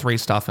 2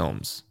 3-star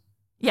films?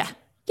 Yeah.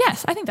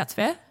 Yes, I think that's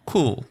fair.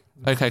 Cool.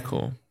 Okay,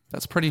 cool.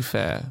 That's pretty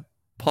fair.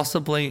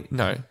 Possibly,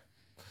 no.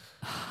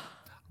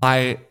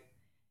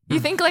 You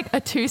think like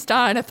a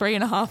 2-star and a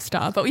 3.5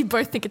 star, but we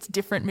both think it's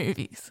different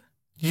movies.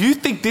 You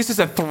think this is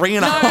a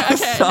 3.5 Okay,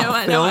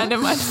 star film?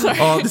 never mind. Sorry.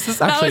 Oh, this is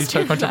That actually was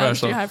so too- that was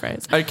controversial. too high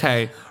praise.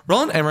 Okay,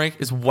 Roland Emmerich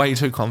is way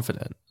too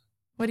confident.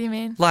 What do you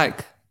mean?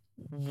 Like,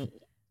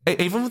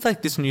 even with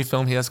like this new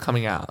film he has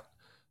coming out,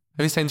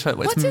 have you seen it? It's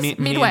What's his-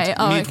 Midway?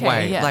 Oh, okay,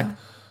 Midway. yeah. Like,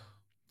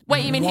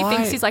 Wait, you mean he why-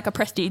 thinks he's like a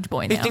prestige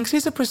boy now? he thinks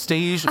he's a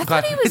prestige I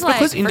guy. thought he was, It's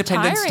because like,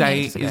 Independence retiring Day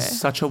ages ago. is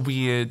such a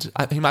weird.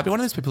 He might be one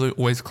of those people who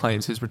always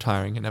claims he's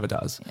retiring and never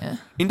does. Yeah.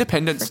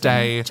 Independence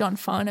Day. John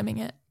Farnhaming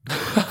it.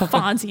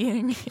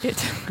 Fonzieing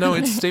it. No,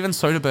 it's Steven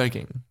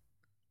Soderberghing.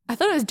 I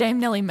thought it was Dame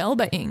Nellie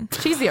Melba-ing.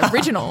 She's the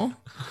original.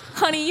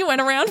 Honey, you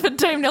went around for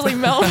Dame Nellie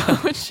Melba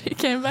when she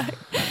came back.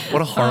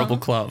 What a horrible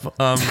club.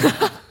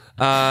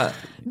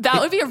 That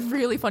would be a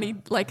really funny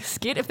like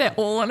skit if they're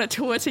all on a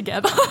tour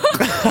together.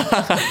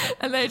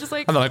 And they just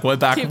like And they're like, we're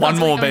back. keep One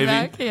more, constantly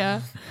baby. coming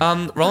back.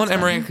 Yeah. Roland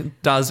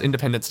Emmerich does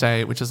Independence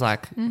Day, which is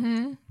like,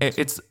 Mm-hmm.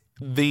 it's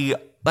the,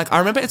 like, I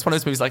remember it's one of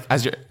those movies, like,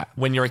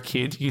 when you're a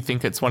kid, you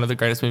think it's one of the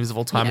greatest movies of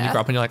all time, and you Yeah.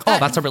 grow up and you're like, oh,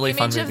 that's a really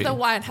fun image movie. of the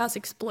White House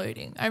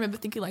exploding. I remember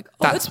thinking like, oh,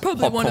 That's that's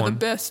probably one of the popcorn.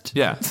 best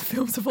Yeah.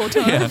 films of all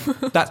time. Yeah,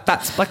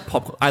 that's like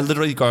popcorn. I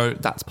literally go,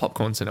 that's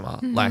popcorn cinema.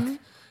 Mm-hmm. Like,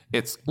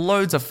 it's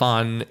loads of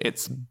fun.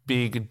 It's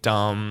big,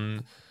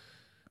 dumb.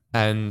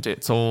 and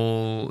it's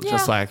all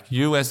just Yeah. like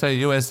USA,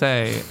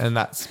 USA, and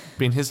that's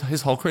been his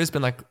whole career has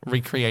been like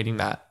recreating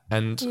that.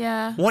 And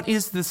Yeah. what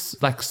is this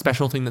like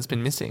special thing that's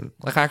been missing?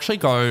 Like I actually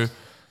go,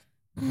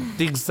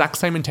 the exact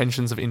same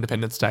intentions of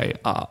Independence Day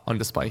are on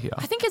display here.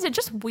 I think, is it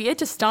just weird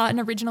to start an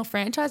original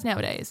franchise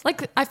nowadays?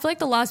 Like, I feel like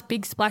the last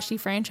big splashy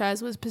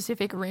franchise was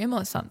Pacific Rim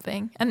or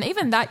something. And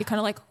even that, you're kind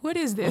of like, what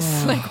is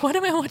this? Like, what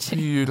am I watching?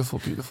 Beautiful,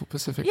 beautiful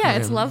Pacific Yeah,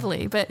 Rim. it's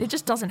lovely, but it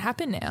just doesn't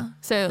happen now.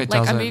 So, It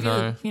like, a doesn't, movie,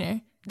 no. you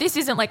know, this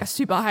isn't like a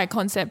super high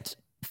concept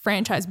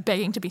franchise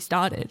begging to be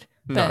started.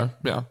 But, No,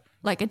 yeah.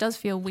 like, it does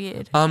feel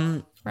weird.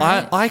 I,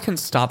 Right. I can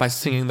start by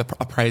singing the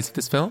praise of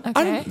this film.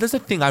 Okay. There's a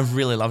thing I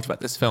really loved about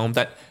this film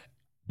that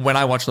when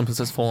I watched Olympus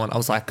Has Fallen, I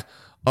was like,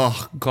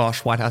 oh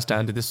gosh, White House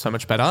Down did this so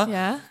much better.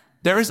 Yeah.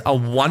 There is a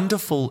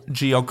wonderful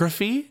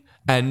geography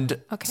and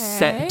Okay.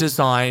 set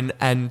design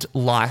and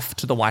life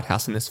to the White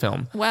House in this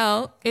film.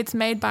 Well, it's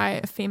made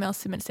by a female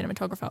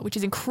cinematographer, which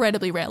is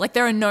incredibly rare. Like,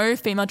 there are no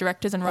female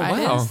directors and writers.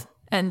 wow.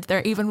 And there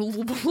are even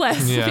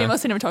less Yeah. female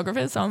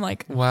cinematographers. So I'm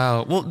like,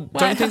 Wow. Well, don't you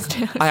White House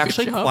think did a I good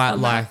actually job quite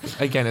on like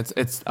that. again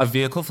it's a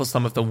vehicle for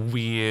some of the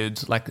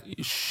weird, like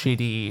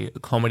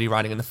shitty comedy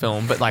writing in the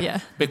film. But like Yeah.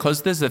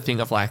 because there's a thing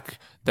of like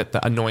that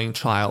the annoying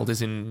child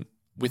is in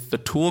with the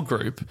tour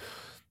group,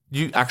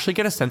 you actually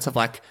get a sense of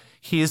like,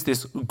 here's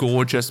this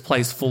gorgeous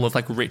place full of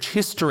like rich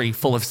history,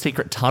 full of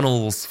secret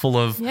tunnels, full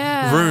of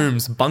Yeah.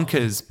 rooms,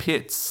 bunkers,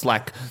 pits.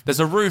 Like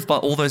there's a roof, but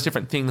all those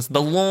different things,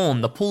 the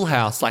lawn, the pool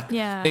house, like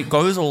Yeah. it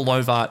goes all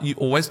over. You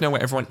always know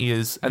where everyone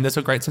is. And there's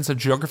a great sense of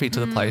geography to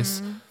the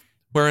place.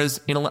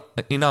 Whereas in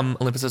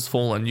Olympus Has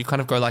Fallen, you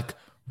kind of go like,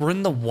 we're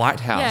in the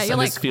White House. Yeah, and you're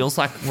this like- feels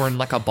like we're in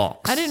like a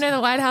box. I didn't know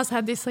the White House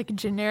had this like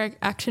generic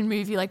action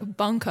movie like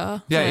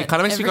bunker. Yeah, that it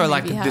kind of makes you every go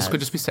like, movie this has. could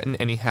just be set in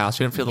any house.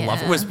 You don't feel the love.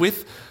 Yeah. Whereas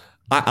with,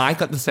 I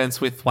got the sense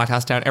with White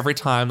House Down, every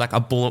time like a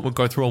bullet would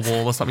go through a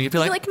wall or something, you'd be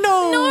like, You're like,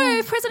 no.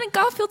 no, President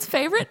Garfield's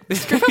favorite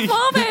strip of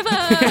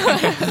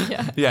wallpaper.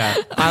 Yeah. Yeah,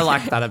 I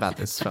like that about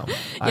this film.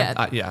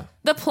 Yeah. Yeah.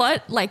 The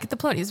plot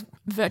is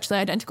virtually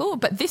identical,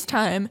 but this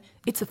time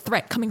it's a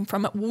threat coming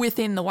from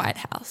within the White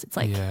House. It's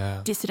like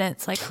Yeah.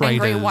 dissidents, like angry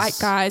Traitors. white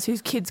guys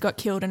whose kids got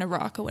killed in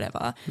Iraq or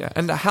whatever. Yeah.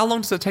 And how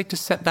long does it take to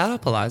set that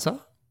up,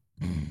 Eliza?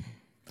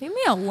 Leave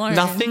me alone.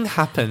 Nothing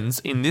happens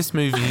in this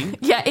movie.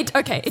 Yeah, it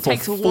for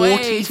takes way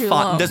too 45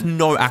 long. There's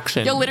no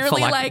action. You're for,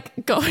 literally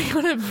like going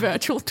on a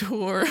virtual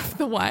tour of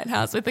the White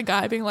House with the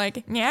guy being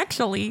like, yeah,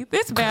 actually,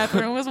 this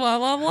bathroom was blah,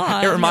 blah,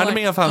 blah. It reminded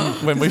me of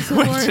when we so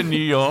went to boring. New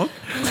York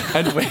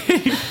and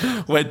we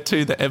went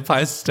to the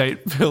Empire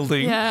State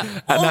Building. Yeah.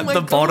 And Oh at my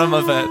the bottom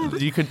of God.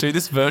 it, you could do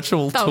this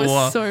virtual That tour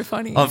was so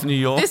funny. of New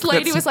York. This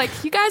lady That's- was like,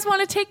 you guys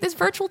want to take this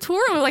virtual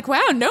tour? And we're like,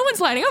 wow, no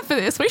one's lining up for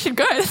this. We should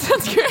go. That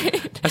sounds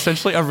great.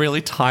 essentially a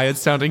really tired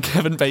sounding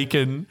Kevin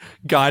Bacon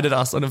guided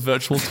us on a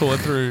virtual tour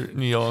through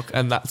New York.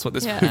 And that's what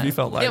this movie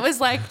felt like. It was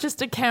like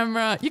just a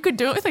camera. You could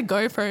do it with a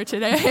GoPro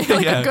today.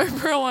 Like Yeah. a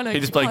GoPro on a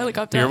He'd just be like,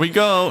 helicopter. here we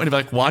go. And he'd be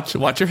like,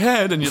 watch your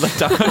head. And you like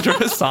duck under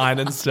a sign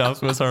and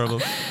stuff. It was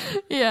horrible.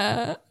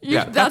 Yeah.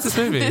 Yeah, that's this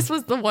movie. This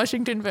was the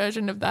Washington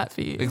version of that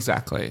for you.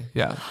 Exactly.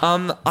 Yeah.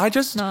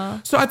 Nah.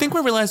 So I think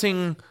we're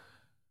realizing,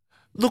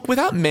 look,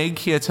 without Meg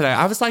here today,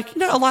 I was like,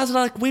 Eliza and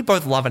I, like, we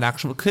both love an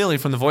action, but clearly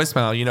from the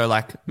voicemail,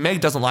 like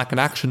Meg doesn't like an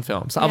action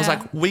film. So I was Yeah.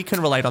 like, we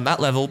can relate on that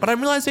level, but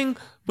I'm realizing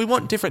we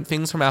want different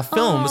things from our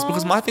films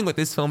because my thing with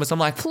this film is I'm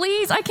like,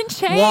 Please, I can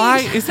change. why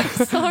is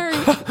Sorry.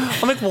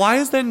 I'm like, why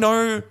is there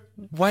no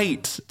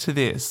weight to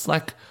this?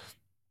 Like,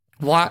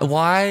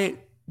 why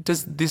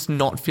does this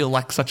not feel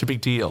like such a big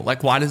deal?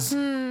 Like, why does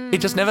it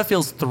just never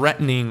feels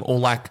threatening or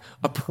like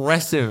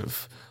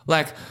oppressive?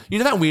 Like,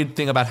 that weird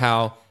thing about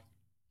how,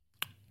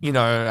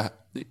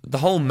 the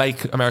whole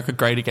Make America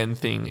Great Again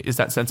thing is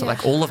that sense of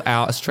like all of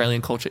our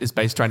Australian culture is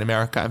based around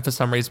America. And for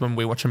some reason, when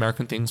we watch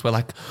American things, we're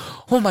like,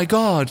 oh my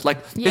God. Like,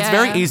 it's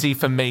very Yeah. easy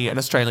for me, an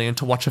Australian,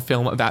 to watch a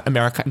film about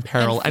America in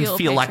peril and feel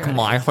feel like patriotic.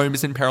 my home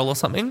is in peril or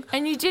something.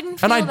 And you didn't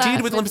feel And I that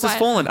did with Olympus Has White-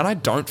 Fallen, and I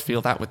don't feel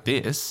that with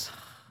this.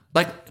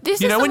 Like, This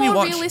you is know a when more you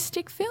watch,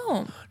 realistic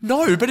film.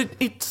 no, but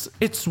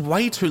it's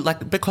way too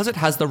like because it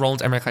has the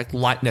Roland Emmerich like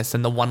lightness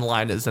and the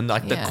one-liners and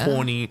like the Yeah.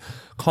 corny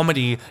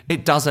comedy.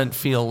 It doesn't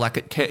feel like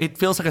it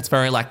feels like it's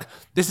very like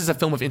this is a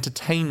film of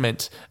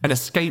entertainment and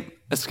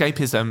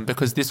escapism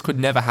because this could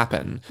never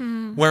happen.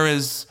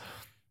 Whereas.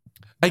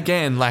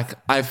 Again, like,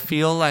 I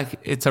feel like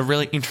it's a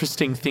really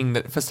interesting thing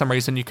that for some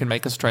reason you can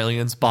make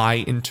Australians buy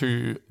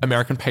into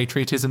American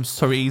patriotism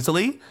so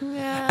easily.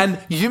 Yeah. And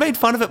you made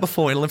fun of it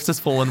before in Olympus Has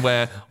Fallen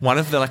where one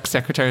of the like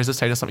secretaries of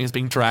state or something is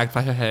being dragged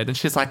by her head and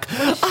she's like,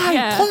 I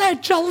Yeah.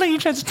 pledge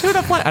allegiance to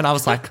the flag. And I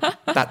was like,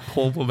 that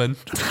poor woman.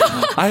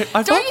 I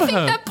Don't felt you for think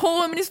her. that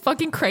poor woman is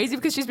fucking crazy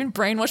because she's been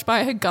brainwashed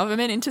by her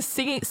government into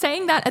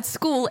saying that at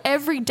school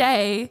every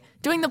day,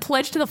 doing the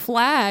pledge to the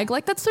flag?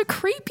 Like, that's so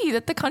creepy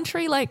that the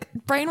country like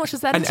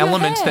brainwashes that An into your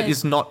element that head.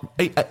 is not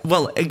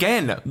well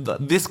again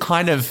this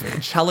kind of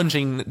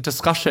challenging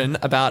discussion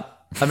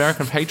about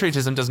American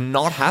patriotism does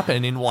not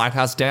happen in White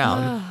House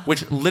Down,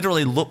 which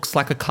literally looks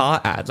like a car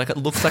ad. Like it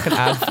looks like an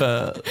ad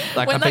for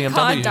like when a BMW. the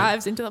car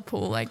dives into the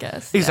pool, I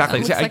guess. Exactly.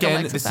 Yeah, it So looks like a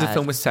again, Lexus this is a ad.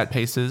 film with set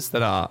pieces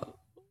that are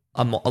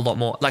a lot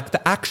more like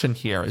the action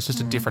here is just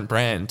a different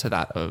brand to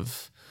that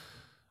of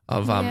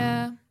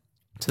Yeah.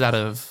 to that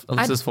of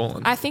Olympus Has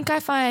Fallen. I think I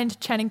find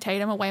Channing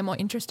Tatum a way more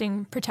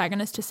interesting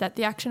protagonist to set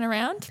the action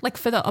around, like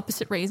for the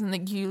opposite reason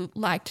that you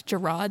liked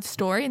Gerard's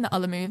story in the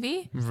other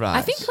movie. Right.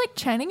 I think like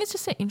Channing is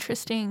just an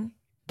interesting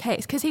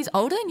case because he's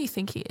older than you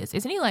think he is,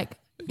 isn't he? Like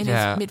in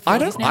Yeah, his mid I 40s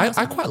don't. now. or I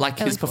something? quite like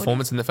Early his 40s.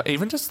 performance in the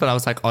even just that I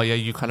was like, oh yeah,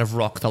 you kind of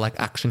rock the like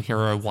action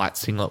hero white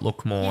singlet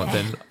look more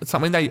than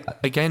something they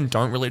again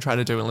don't really try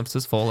to do in Olympus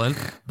Has Fallen.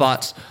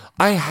 But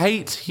I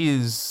hate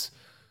his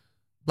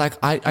like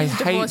I His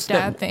hate divorced that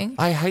dad thing.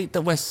 I hate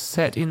that we're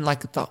set in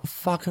like the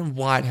fucking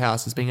White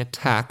House is being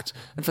attacked,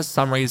 and for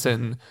some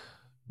reason,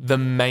 the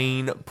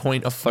main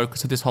point of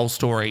focus of this whole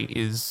story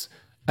is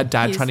a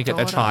dad His trying to get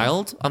their daughter.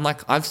 child. I'm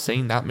like, I've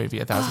seen that movie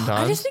 1,000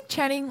 times. I just think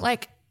Channing,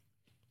 like,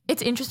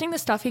 it's interesting the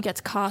stuff he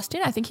gets cast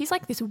in. I think he's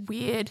like this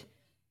weird,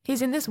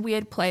 he's in this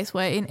weird place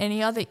where in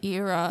any other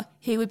era,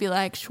 he would be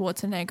like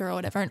Schwarzenegger or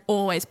whatever and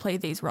always play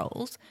these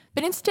roles.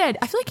 But instead,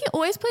 I feel like he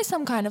always plays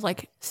some kind of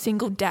like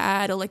single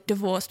dad or like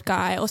divorced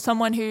guy or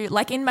someone who,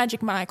 like in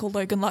Magic Mike or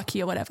Logan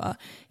Lucky or whatever,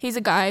 he's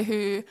a guy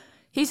who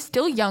he's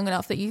still young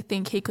enough that you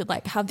think he could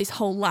like have this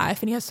whole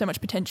life and he has so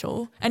much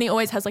potential. And he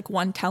always has like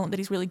one talent that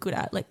he's really good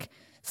at, like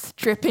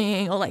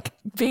stripping or like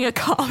being a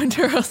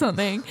carpenter or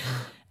something.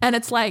 And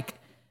it's like,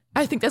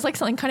 I think there's like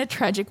something kind of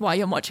tragic while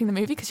you're watching the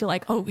movie because you're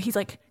like, oh, he's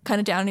like kind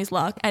of down on his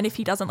luck. And if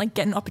he doesn't like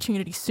get an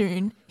opportunity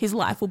soon, his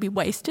life will be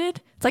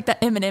wasted. It's like that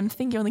Eminem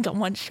thing. You only got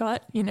one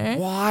shot, you know?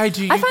 Why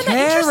do you I find that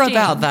care interesting.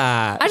 about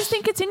that? I just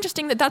think it's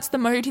interesting that that's the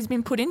mode he's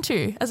been put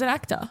into as an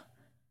actor.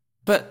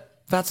 But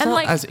that's And, not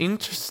like, as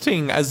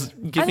interesting as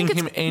giving it's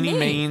him any neat.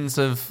 means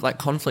of like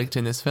conflict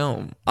in this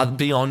film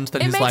beyond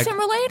that It he's makes like, him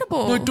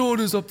relatable. my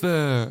daughter's up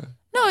there.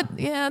 No,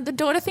 yeah, the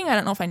daughter thing, I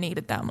don't know if I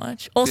needed that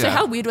much. Also, Yeah.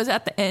 how weird was it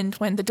at the end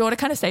when the daughter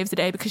kind of saves the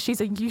day because she's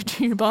a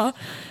YouTuber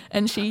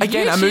and she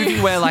Again, a YouTube-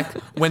 movie where like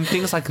when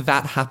things like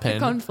that happen,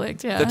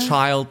 conflict, yeah. the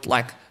child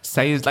like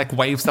says like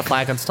waves the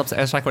flag and stops the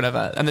airstrike,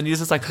 whatever, and then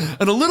uses like,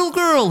 and a little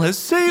girl has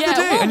saved the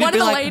day, well, and one you'd of be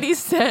the like, ladies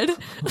said,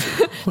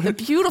 the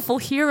beautiful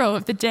hero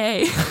of the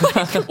day.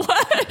 Like,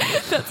 what?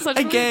 That's such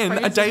again, a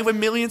crazy- day where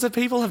millions of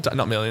people have died,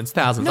 not millions,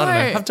 thousands, I No,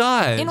 don't know, have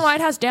died. In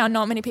White House Down,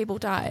 not many people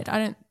died. I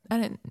don't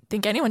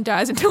think anyone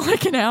dies until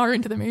like an hour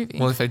into the movie.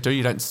 Well, if they do,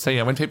 you don't see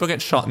it. When people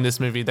get shot in this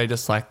movie, they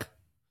just like,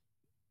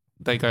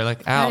 they go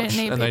like, ouch,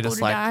 need and they people just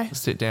to like die.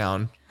 sit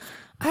down.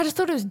 I just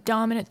thought it was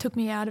dumb and it took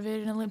me out of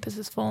it and Olympus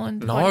Has Fallen.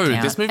 No, White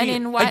Down. this movie, And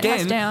in White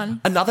House again,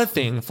 Down, another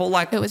thing for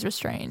like, it was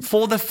restrained.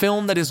 for the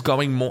film that is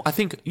going more, I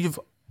think you've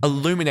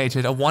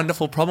illuminated a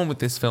wonderful problem with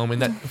this film in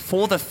that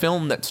for the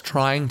film that's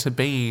trying to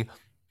be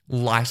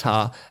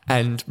lighter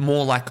and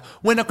more like,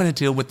 we're not going to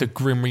deal with the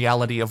grim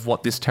reality of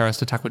what this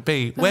terrorist attack would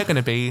be. We're going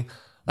to be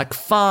like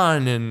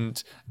fun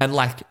and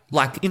like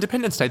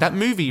Independence Day, that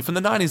movie from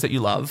the 90s that you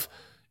love.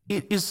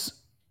 It's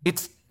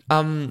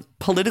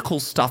political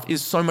stuff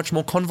is so much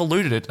more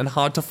convoluted and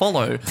hard to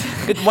follow.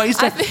 It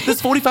wasted.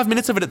 There's 45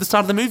 minutes of it at the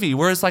start of the movie,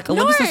 whereas like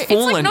Olympus Has it's like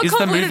Fallen not is the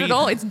convoluted movie. at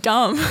all. It's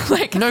dumb.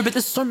 Like No, but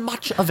there's so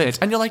much of it.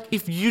 And you're like,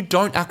 if you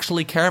don't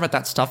actually care about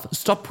that stuff,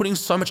 stop putting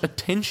so much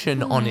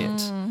attention on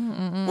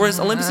it. Whereas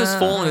Olympus Has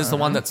Fallen is the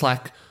one that's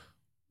like,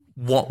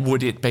 what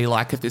would it be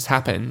like if this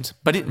happened?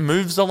 But it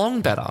moves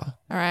along better.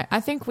 All right, I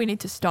think we need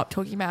to stop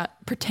talking about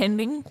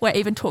pretending we're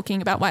even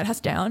talking about White House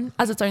Down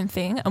as its own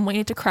thing, and we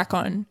need to crack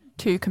on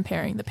to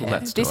comparing the pair.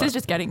 Let's do This it. is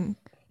just getting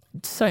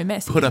so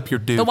messy. Put up your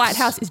dukes. The White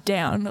House is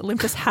down.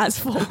 Olympus has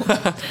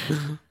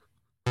fallen.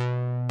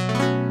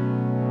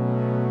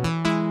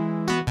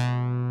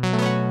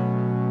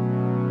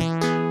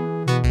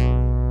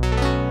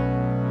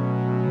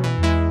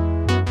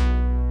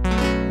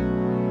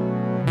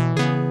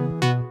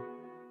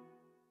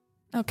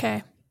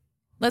 Okay,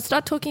 let's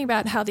start talking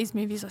about how these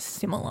movies are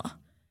similar.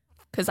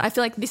 Because I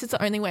feel like this is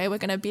the only way we're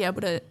going to be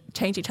able to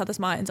change each other's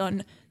minds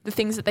on the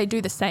things that they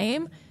do the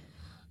same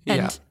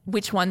and Yeah.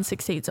 which one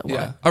succeeds at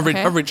Yeah. what.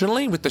 okay?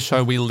 Originally with the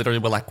show, we literally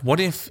were like,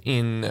 what if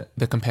in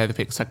the Compare the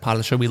Picks, like part of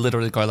the show, we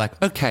literally go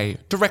like, okay,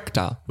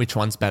 director, which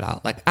one's better?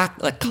 Like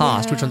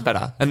cast, which one's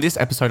better? And this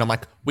episode, I'm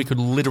like, we could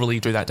literally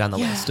do that down the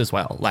list as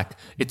well. Like,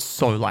 it's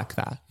so like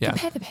that. Yeah.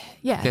 Compare the pair.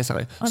 Yeah.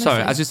 Basically. Honestly. So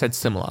as you said,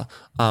 similar.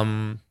 All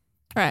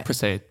right.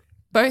 Proceed.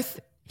 Both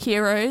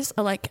heroes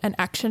are like an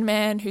action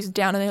man who's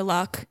down on their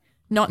luck,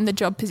 not in the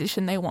job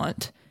position they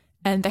want,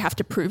 and they have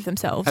to prove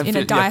themselves And in a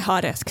feel- Die yeah.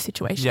 Hard-esque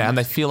situation. Yeah, and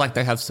they feel like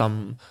they have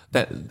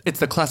that it's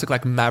the classic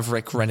like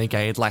maverick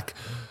renegade, like,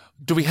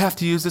 do we have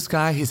to use this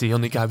guy? He's the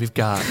only guy we've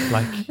got.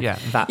 Like, yeah,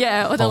 that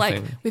Yeah, or they're whole like,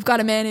 thing. we've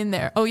got a man in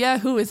there. Oh yeah,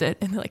 who is it?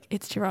 And they're like,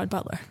 it's Gerard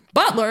Butler.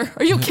 Butler?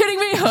 Are you kidding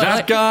me? that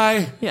Like,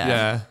 guy.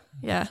 Yeah.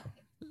 Yeah.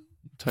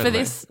 Totally. For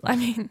this, I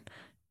mean,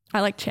 I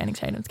like Channing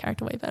Tatum's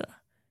character way better.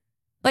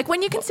 Like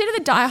when you consider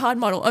the Die Hard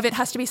model of it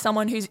has to be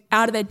someone who's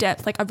out of their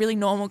depth, like a really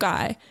normal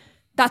guy.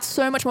 that's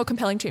so much more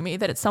compelling to me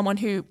that it's someone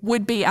who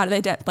would be out of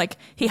their depth. Like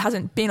he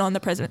hasn't been on the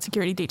president's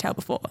security detail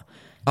before.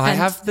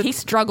 He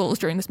struggles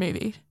during this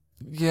movie.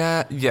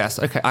 Yeah, yes.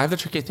 Okay, I have the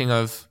tricky thing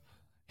of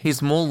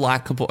he's more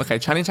likable. Okay,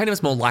 Channing Tatum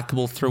is more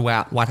likable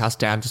throughout White House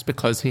Down just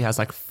because he has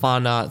like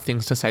funner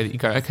things to say that you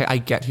go, okay, I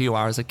get who you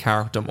are as a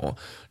character more.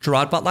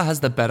 Gerard Butler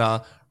has the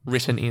better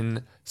written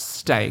in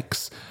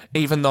stakes,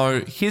 even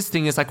though his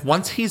thing is like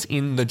once he's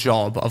in the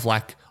job of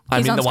like,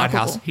 I'm in the White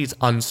House, he's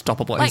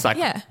unstoppable. He's like,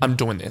 I'm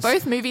doing this.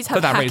 Both movies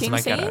have hacking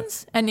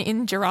scenes, and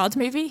in Gerard's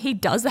movie, he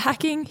does the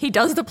hacking, he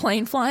does the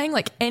plane flying,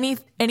 like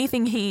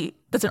anything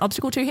that's an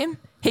obstacle to him,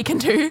 he can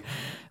do.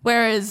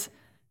 Whereas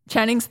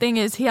Channing's thing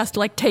is he has to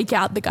like take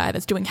out the guy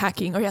that's doing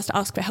hacking, or he has to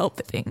ask for help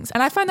for things.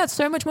 And I find that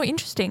so much more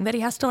interesting that he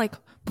has to like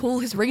pool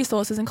his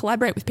resources and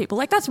collaborate with people.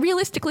 Like that's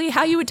realistically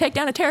how you would take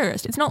down a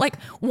terrorist. It's not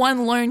like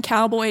one lone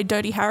cowboy,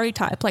 Dirty Harry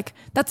type. Like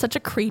that's such a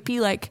creepy,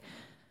 like,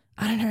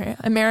 I don't know,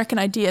 American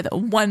idea that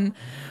one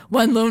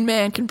lone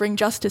man can bring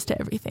justice to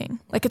everything.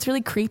 Like it's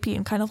really creepy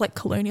and kind of like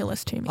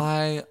colonialist to me.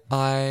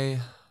 I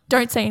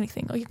don't say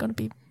anything or you're going to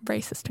be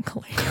racist and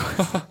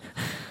colonialist.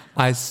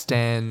 I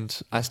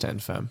stand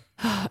firm.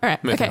 All right.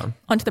 Okay.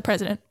 On to the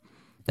president.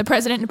 The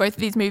president in both of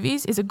these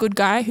movies is a good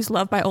guy who's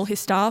loved by all his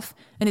staff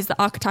and is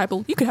the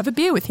archetypal, you could have a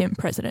beer with him,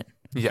 president.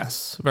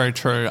 Yes, very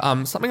true.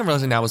 Something I'm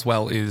realizing now as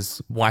well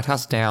is White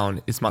House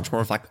Down is much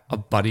more of like a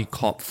buddy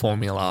cop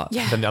formula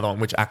than the other one,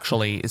 which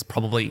actually is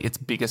probably its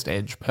biggest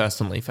edge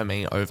personally for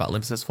me over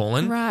Olympus Has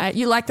Fallen. Right.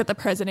 You like that the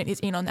president is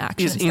in on the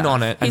action. He's in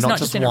on it and not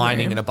just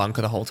whining in a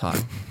bunker the whole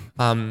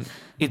time.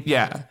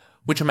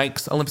 Which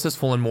makes Olympus Has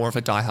Fallen more of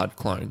a Die Hard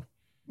clone.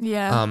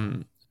 Yeah.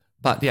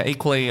 But yeah,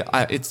 equally,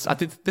 I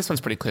think this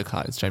one's pretty clear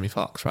cut. It's Jamie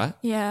Foxx, right?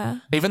 Yeah.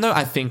 Even though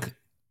I think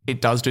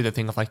it does do the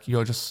thing of like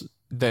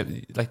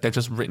they've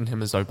just written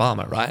him as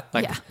Obama, right?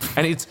 Like, yeah.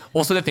 And it's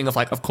also the thing of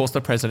like, of course,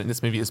 the president in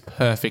this movie is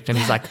perfect, and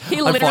he's like,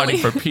 I'm fighting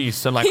for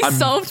peace, and like he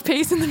solved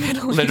peace in the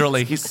Middle East.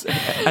 Literally, he's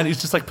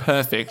just like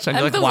perfect, and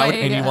you're like, why would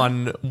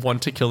anyone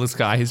want to kill this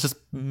guy? He's just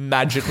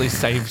magically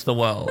saved the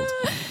world.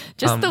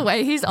 Just the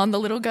way he's on the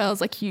little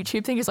girl's like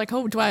YouTube thing. He's like,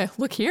 oh, do I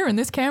look here in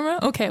this camera?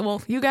 Okay,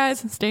 well, you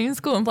guys stay in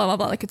school and blah, blah,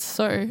 blah. Like it's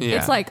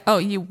it's like, oh,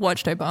 you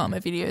watched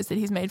Obama videos that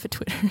he's made for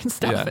Twitter and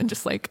stuff and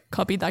just like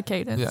copied that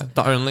cadence. Yeah.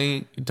 The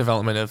only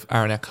development of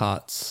Aaron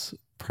Eckhart's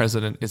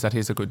president is that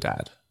he's a good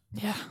dad.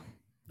 Yeah.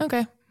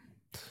 Okay.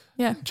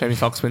 Yeah. Jamie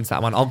Foxx wins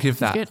that one. I'll give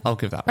that. All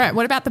right.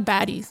 What about the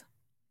baddies?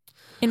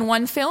 In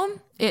one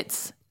film,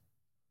 it's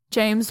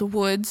James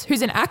Woods,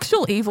 who's an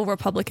actual evil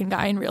Republican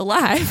guy in real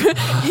life,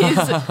 his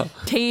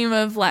team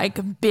of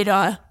like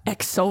bitter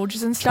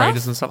ex-soldiers and stuff.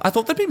 Traitors and stuff. I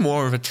thought there'd be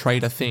more of a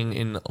traitor thing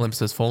in Olympus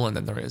Has Fallen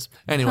than there is.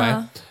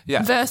 Anyway,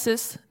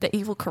 versus the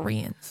evil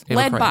Koreans,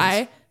 led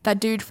by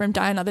that dude from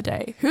Die Another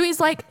Day, who is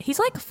like, he's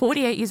like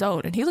 48 years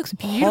old and he looks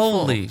beautiful.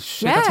 Holy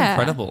shit, that's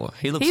incredible.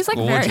 He's like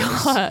gorgeous. Very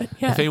hot.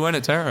 Yeah. If he weren't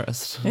a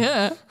terrorist.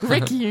 Yeah.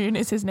 Rick Yoon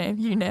is his name.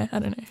 Yoon, I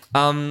don't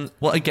know.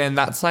 Well, again,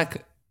 that's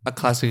like a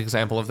classic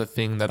example of the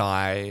thing that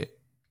I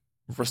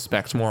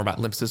respect more about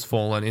Olympus Has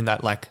Fallen, in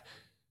that like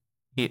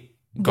it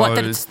goes,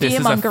 that it's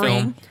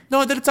fear-mongering?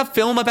 That it's a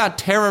film about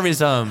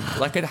terrorism.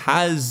 Like it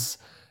has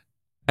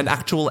an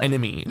actual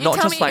enemy. Not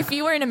just like, if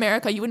you were in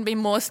America, you wouldn't be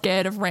more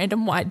scared of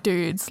random white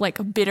dudes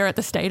like bitter at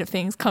the state of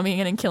things coming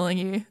in and killing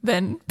you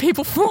than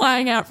people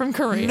flying out from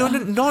Korea. No,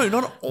 not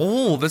at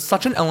all. There's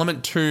such an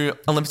element to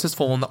Olympus Has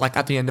Fallen that like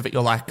at the end of it,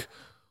 you're like,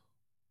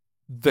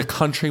 the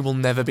country will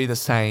never be the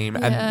same,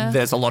 and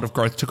there's a lot of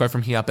growth to go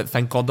from here, but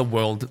thank God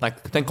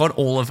thank God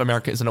all of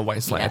America isn't a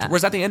wasteland.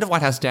 Whereas at the end of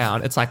White House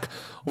Down, it's like,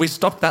 we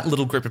stopped that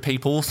little group of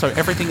people, so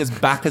everything is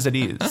back as it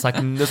is. Like,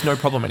 there's no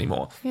problem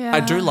anymore. Yeah.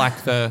 I do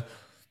like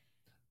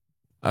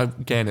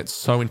again, it's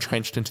so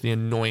entrenched into the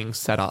annoying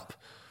setup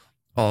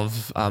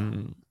of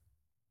the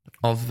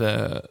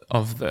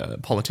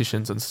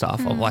politicians and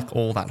stuff, of like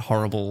all that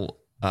horrible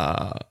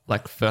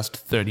like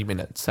first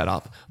 30-minute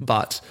setup,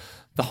 but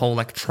the whole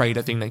like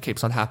traitor thing that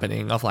keeps on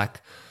happening of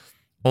like,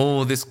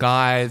 oh, this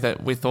guy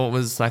that we thought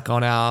was like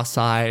on our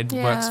side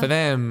works for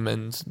them,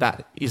 and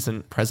that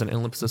isn't present in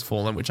Olympus Has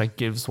Fallen, which like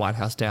gives White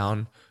House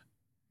Down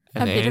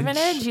a bit of an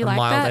edge. You a like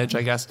mild that? edge,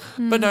 I guess.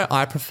 But no,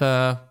 I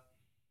prefer.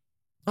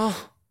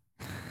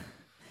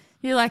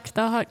 You like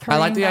the hot Korean I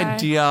like the guy.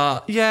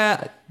 idea.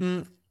 Yeah.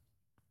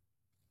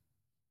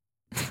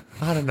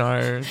 I don't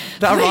know.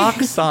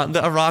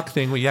 The Iraq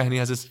thing where, and he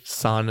has his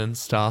son and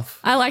stuff.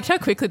 I liked how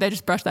quickly they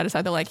just brushed that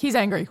aside. They're like, he's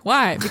angry.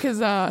 Why? Because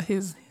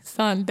his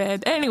son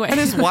dead. Anyway. And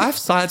his wife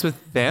sides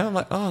with them. I'm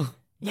like, oh,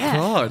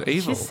 God,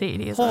 evil. She's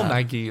seedy as Poor well.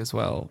 Maggie as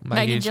well.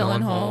 Maggie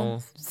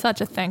Gyllenhaal.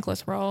 Such a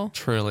thankless role.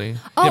 Truly.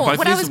 Oh, both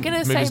what of I these was going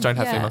to say. movies don't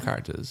have female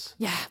characters.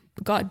 Yeah,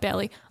 God,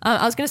 barely.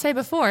 I was going to say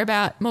before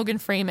about Morgan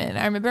Freeman.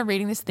 I remember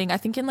reading this thing, I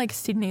think in like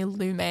Sidney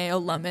Lumet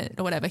or Lumet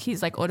or whatever,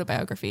 his like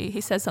autobiography.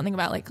 He says something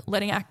about like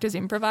letting actors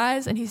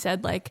improvise. And he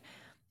said like,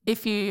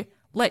 if you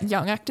let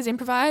young actors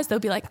improvise, they'll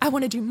be like, I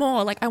want to do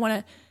more. Like I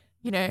want to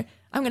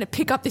I'm going to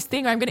pick up this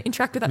thing or I'm going to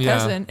interact with that Yeah.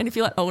 person. And if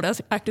you let old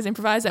actors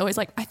improvise, they're always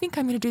like, I think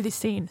I'm going to do this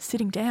scene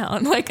sitting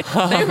down. Like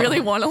they really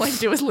want to like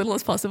do as little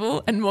as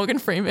possible. And Morgan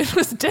Freeman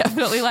was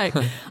definitely like,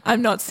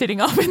 I'm not sitting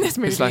up in this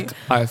movie. It's like,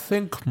 I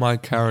think my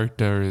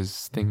character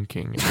is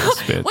thinking in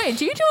this bit. Wait,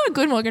 do you do a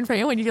good Morgan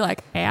Freeman when you do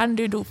like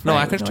Andy Dufresne? No,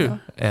 I can do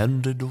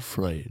Andy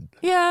Dufresne.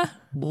 Yeah.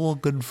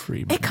 Morgan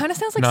Freeman. It kind of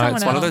sounds like No, someone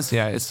it's else. one of those.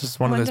 Yeah, it's just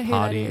one of those Wonder who that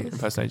party is.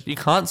 impersonations. You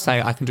can't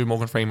say I can do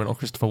Morgan Freeman or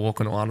Christopher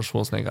Walken or Arnold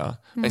Schwarzenegger.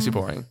 Makes you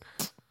boring.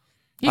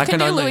 You I can can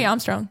do only- Louis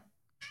Armstrong.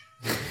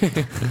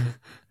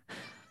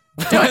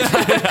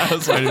 I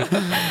was waiting.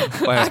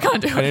 Wait, I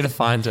can't do I need to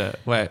find it.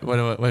 Wait.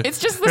 It's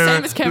just the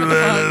same as Kermit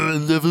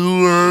the Frog.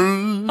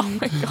 Oh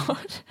my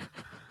god.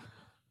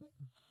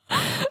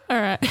 All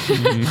right.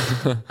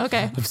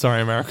 Okay. I'm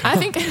sorry, America. I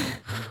think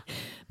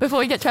before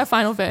we get to our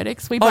final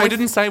verdicts, we Oh, both we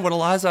didn't say what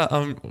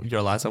Eliza. You're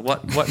Eliza.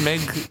 What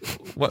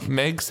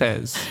Meg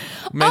says.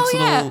 Meg's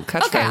little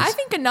catchphrase. Okay, I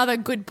think another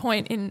good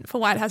point for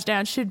White House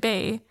Down should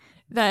be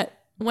that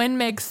when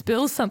Meg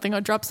spills something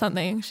or drops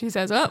something, she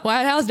says, "Oh,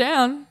 White House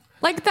Down."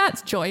 Like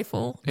that's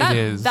joyful. It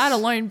is. That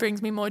alone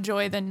brings me more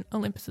joy than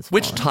Olympus Has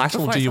Which Fallen. title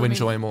Before do I you saw the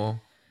enjoy movie.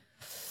 more?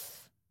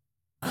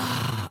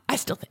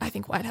 I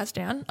think White House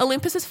Down.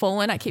 Olympus Has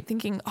Fallen. I keep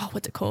thinking, oh,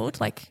 what's it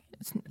called? Like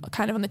it's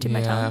kind of on the tip of my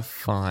Yeah, tongue.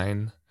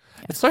 fine.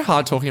 It's so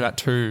hard talking about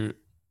two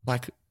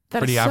like That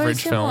pretty is so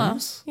average similar.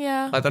 films.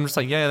 Yeah. Like I'm just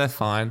like, yeah, they're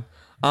fine.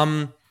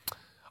 Oh,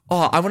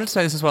 I wanted to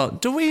say this as well.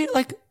 Do we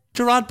like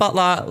Gerard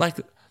Butler? Like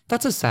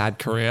that's a sad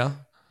career.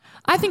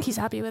 I think he's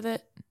happy with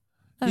it.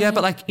 Yeah,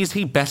 but like, is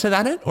he better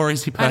than it or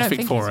is he I don't perfect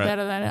think for he's it?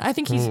 better than it. I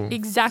think he's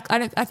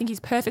I think he's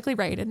perfectly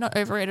rated, not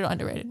overrated or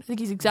underrated. I think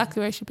he's exactly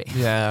where he should be.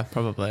 Yeah,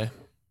 probably.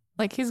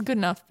 Like he's good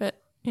enough, but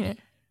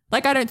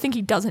like I don't think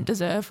he doesn't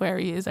deserve where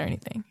he is or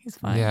anything. He's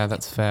fine. Yeah,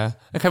 that's fair.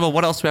 Okay, well,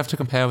 what else do we have to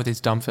compare with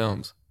these dumb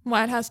films?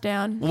 White House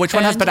Down. Which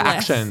one has earned better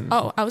less. action?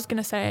 Oh, I was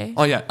gonna say.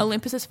 Oh, yeah.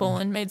 Olympus Has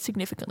Fallen made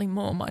significantly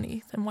more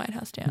money than White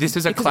House Down. This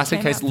is a because it classic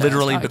came case out first,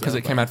 literally because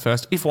it arguably. came out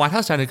first. If White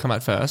House Down had come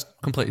out first,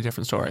 completely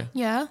different story.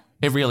 Yeah.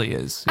 It really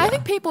is. I Yeah.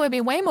 think people would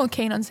be way more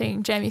keen on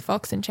seeing Jamie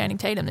Foxx and Channing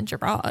Tatum than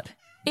Gerard,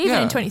 even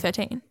Yeah. in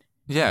 2013.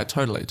 Yeah,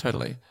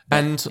 totally.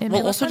 And it made well,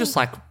 less also money. just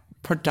like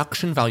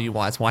production value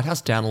wise, White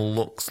House Down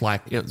looks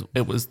like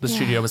it was the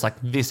studio was like,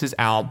 this is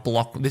our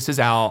block, this is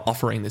our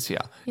offering this year.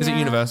 Is it Yeah.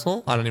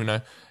 Universal? I don't even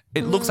know.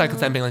 It looks like it's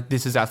them being like,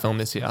 this is our film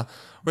this year.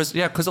 Whereas,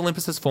 yeah, because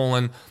Olympus Has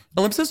Fallen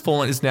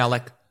is now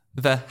like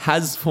the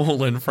Has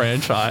Fallen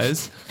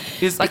franchise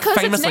is like Because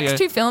its famously next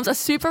two films are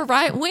super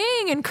right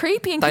wing and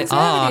creepy and they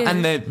are, conservative.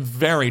 and they're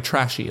very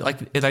trashy.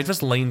 Like they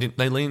just leaned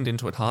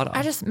into it harder.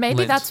 Maybe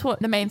Leaned- that's what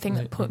the main thing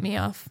that put me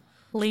off.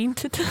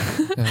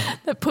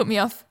 That put me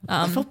off.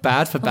 I feel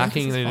bad for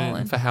backing Has it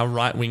Fallen. for how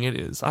right wing it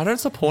is. I don't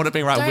support it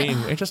being right wing.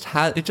 It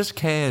just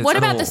cares. What at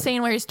about all. the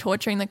scene where he's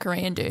torturing the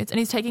Korean dudes and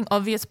he's taking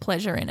obvious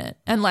pleasure in it,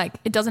 and like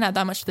it doesn't add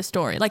that much to the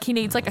story. Like he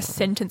needs like a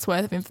sentence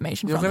worth of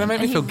information. You're from going to them,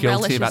 make me and feel he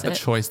guilty about relishes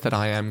the it. choice that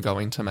I am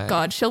going to make.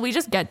 God, shall we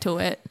just get to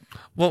it?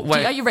 Well,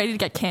 wait. Are you ready to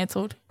get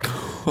cancelled?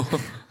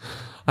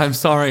 I'm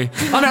sorry,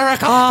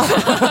 America.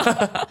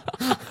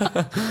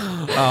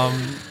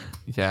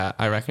 Yeah,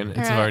 I reckon it's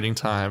All right. voting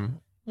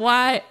time.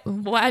 Why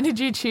did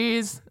you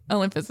choose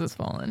Olympus Has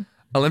Fallen?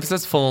 Olympus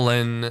Has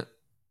Fallen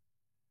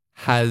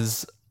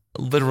has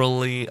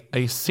literally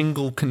a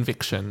single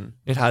conviction.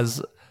 It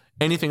has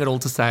anything at all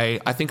to say.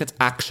 I think it's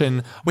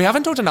action. We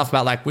haven't talked enough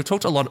about, like, we've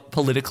talked a lot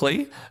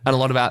politically and a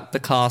lot about the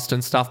cast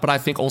and stuff, but I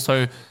think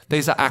also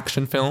these are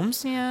action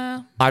films.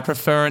 Yeah. I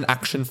prefer an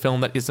action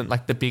film that isn't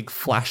like the big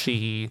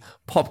flashy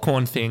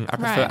popcorn thing. I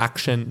prefer Right.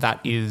 action that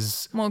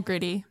is More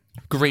gritty.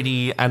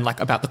 gritty and like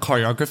about the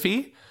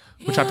choreography,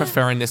 which I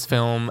prefer in this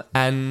film.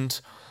 And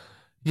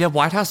yeah,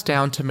 White House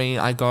Down, to me,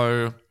 I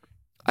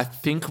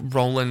think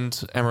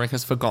Roland Emmerich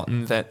has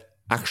forgotten that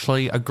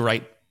actually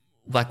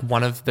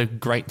one of the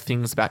great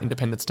things about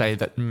Independence Day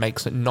that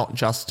makes it not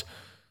just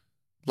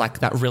like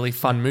that really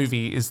fun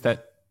movie is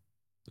that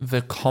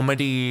the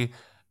comedy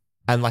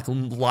and like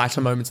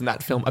lighter moments in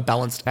that film are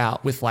balanced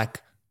out with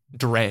like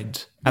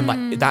dread. And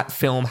like that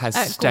film has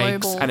That stakes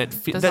global and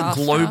that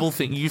disaster. global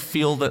thing, you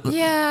feel that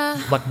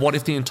Yeah. like what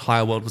if the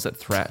entire world was at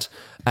threat?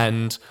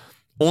 And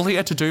all he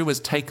had to do was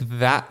take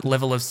that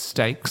level of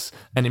stakes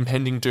and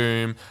impending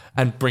doom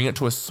and bring it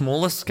to a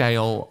smaller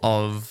scale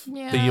of the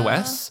Yeah.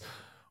 US,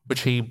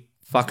 which he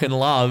fucking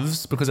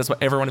loves because that's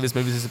what every one of his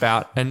movies is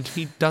about, and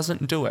he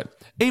doesn't do it.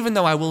 Even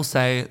though I will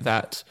say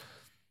that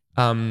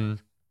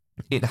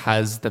it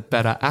has the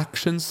better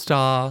action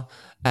star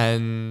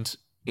and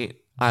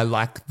I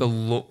like the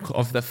look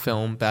of the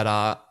film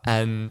better,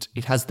 and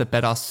it has the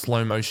better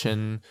slow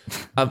motion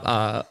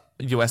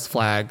US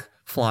flag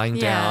flying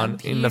Yeah, down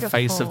in the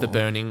face of the beautiful.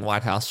 burning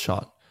White House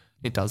shot.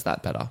 It does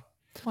that better.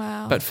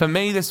 Wow. But for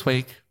me this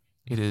week,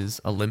 it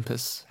is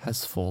Olympus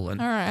Has Fallen.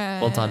 All right.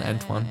 Well done,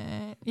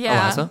 Antoine.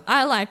 Yeah, Eliza?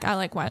 I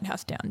like White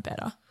House Down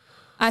better.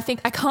 I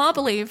can't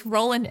believe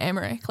Roland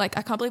Emmerich, I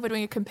can't believe we're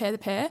doing a compare the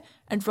pair,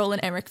 and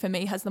Roland Emmerich for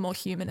me has the more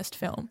humanist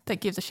film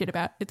that gives a shit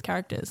about its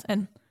characters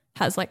and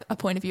has like a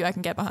point of view I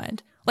can get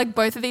behind. Like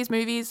both of these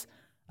movies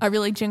are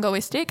really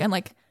jingoistic and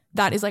like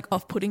that is like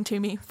off-putting to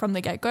me from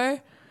the get-go.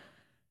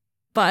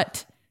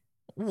 But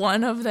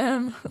one of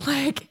them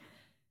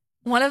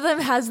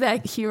has their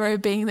hero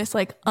being this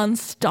like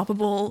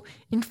unstoppable,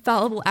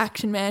 infallible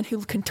action man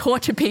who can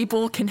torture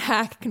people, can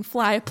hack, can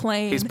fly a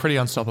plane. He's pretty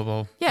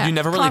unstoppable. Yeah, You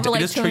never really, can't it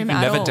relate is to true, you him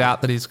at never all.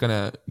 doubt that he's going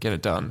to get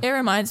it done. It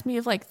reminds me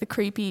of like the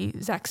creepy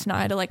Zack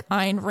Snyder, like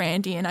Ayn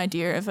Randian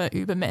idea of a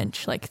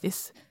Ubermensch, like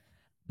this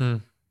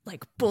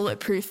like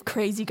bulletproof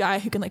crazy guy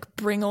who can like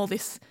bring all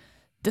this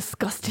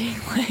disgusting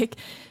like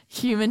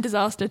human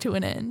disaster to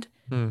an end.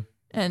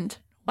 And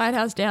White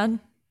House Down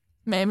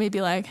made me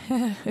be like,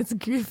 it's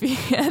goofy,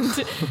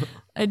 and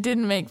it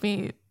didn't make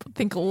me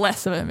think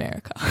less of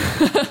America.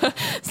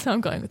 So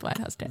I'm going with White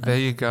House Down. There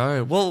you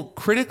go. Well,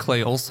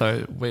 critically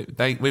also, we've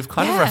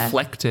kind of Yeah.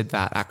 reflected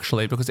that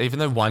actually, because even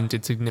though one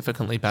did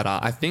significantly better,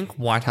 I think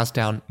White House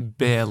Down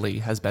barely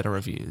has better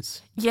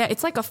reviews. Yeah,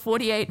 it's like a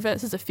 48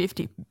 versus a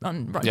 50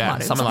 on Rotten Yeah,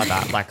 Tomatoes. something like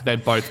that. Like they're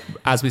both,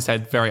 as we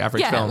said, very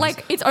average Yeah, films.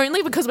 like it's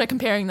only because we're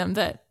comparing them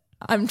that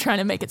I'm trying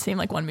to make it seem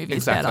like one movie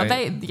Exactly. is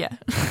better. Yeah.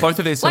 both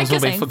of these Like films will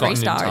you're be saying, forgotten in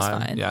 3 stars is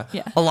time. fine. Yeah.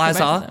 Yeah, for both of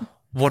Eliza, them.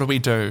 what do we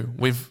do?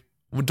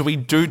 Do we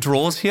do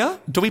draws here?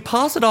 Do we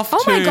pass it off to...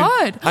 Oh my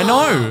God.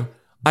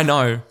 I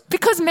know.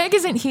 Because Meg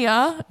isn't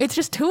here, it's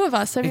just two of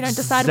us, so we don't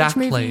decide which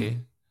movie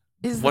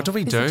is What do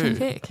we is the team do?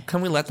 pick.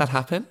 Can we let that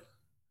happen?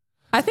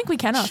 I think we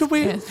can ask. Should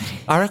we? Anthony.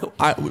 I reckon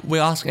we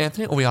ask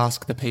Anthony or we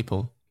ask the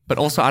people. But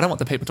also, I don't want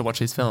the people to watch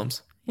these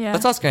films. Yeah.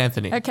 Let's ask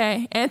Anthony.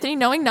 Okay, Anthony,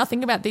 knowing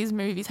nothing about these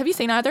movies, have you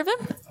seen either of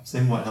them? I've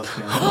seen White House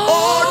Down.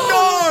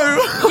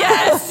 Oh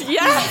Yes,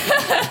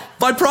 yeah. no!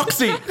 By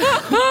proxy.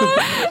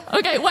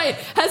 Okay, wait.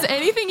 Has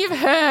anything you've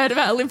heard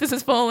about Olympus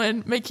Has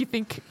Fallen make you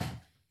think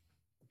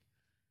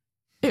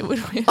it would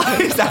win?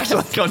 He's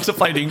actually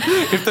contemplating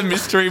if the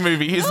mystery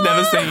movie he's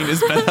never seen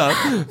is better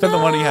than the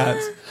one he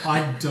has.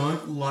 I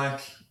don't like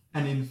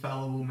an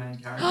infallible main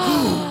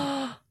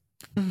character.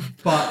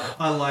 But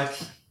I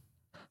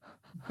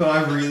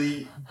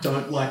really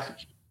don't like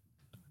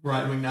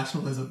right-wing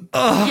nationalism.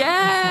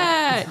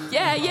 Yeah.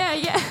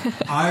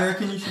 I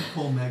reckon you should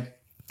call Meg.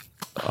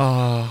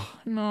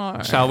 No.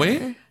 Shall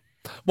we?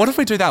 What if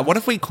we do that? What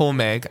if we call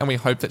Meg and we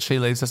hope that she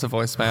leaves us a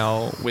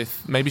voicemail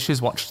with maybe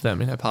she's watched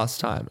them in her past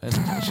time and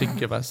she can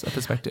give us a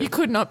perspective. You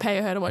could not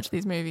pay her to watch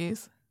these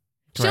movies.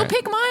 She'll Right.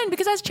 pick mine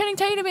because it has Channing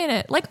Tatum in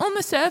it. Like on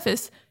the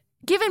surface,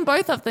 given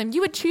both of them,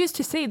 you would choose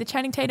to see the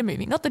Channing Tatum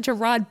movie, not the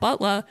Gerard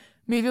Butler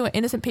movie where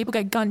innocent people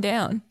get gunned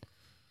down.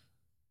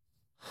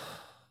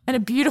 And a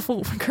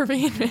beautiful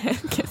Korean man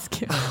gets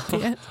killed at the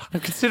end. I'm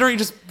considering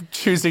just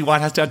choosing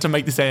White House Down to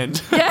make this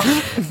end. Yeah.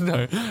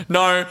 No.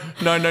 God,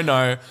 what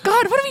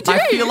do we do?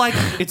 I feel like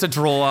it's a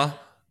draw.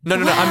 No. I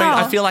mean, Wow.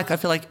 I feel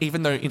like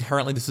even though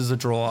inherently this is a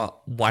draw,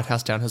 White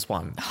House Down has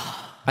won.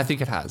 I think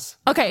it has.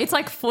 Okay, it's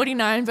like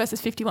 49 versus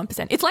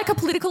 51%. It's like a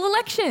political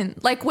election,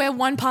 like where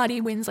one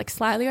party wins like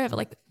slightly over,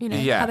 like, you know,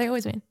 Yeah. how they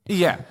always win.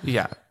 Yeah.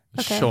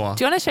 Okay. Sure.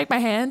 Do you want to shake my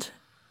hand?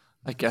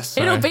 I guess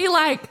so. It'll be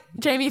like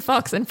Jamie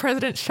Foxx and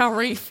President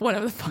Sharif,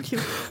 whatever the fuck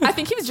I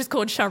think he was just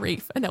called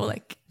Sharif, and they were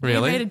like, we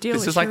Really? made a deal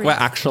This with is like Sharif. we're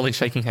actually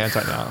shaking hands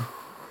right now.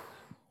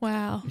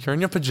 Wow. You're in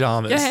your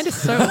pajamas. Your hand is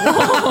so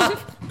warm.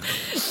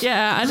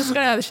 Yeah, I just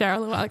got out of the shower a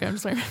little while ago. I'm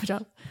just wearing my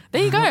pajamas.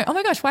 There you go. Oh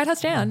my gosh, White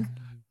House Down.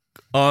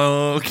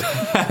 Okay.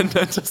 And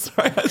then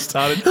sorry, I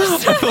started. I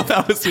thought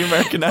that was the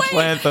American national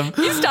anthem.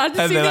 You started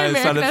to And sing then the I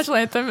American started- national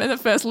anthem, and the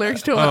first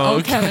lyrics to it were, Oh,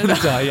 "Oh, Canada."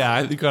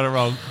 Yeah, you got it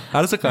wrong.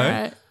 How does it go? All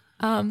right.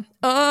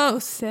 Oh,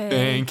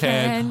 say, And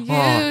can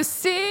can- you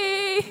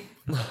see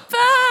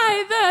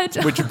by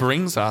the... Which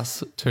brings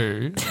us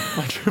to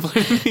my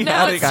triplet in the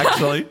Now attic, it's time.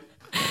 actually.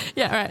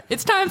 Yeah, all right.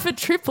 It's time for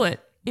Triplet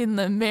in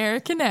the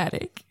American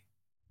Attic.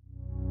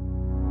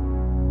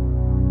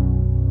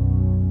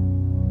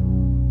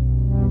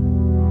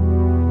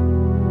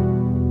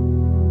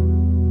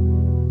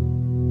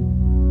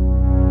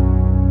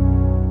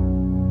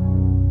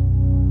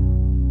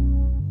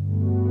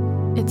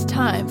 It's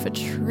time for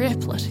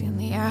Triplet in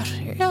the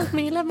Attic. Help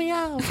me, let me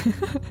out.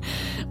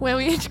 Where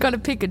we each got to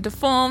pick a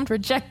deformed,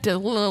 rejected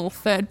little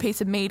third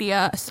piece of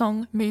media, a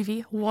song,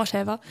 movie,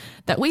 whatever,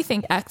 that we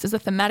think acts as a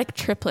thematic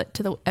triplet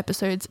to the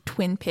episode's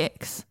twin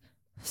picks.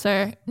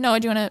 So, Noah,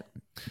 do you want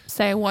to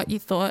say what you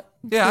thought?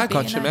 Yeah, would I be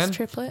got a you, nice man.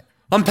 Triplet?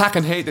 I'm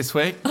packing heat this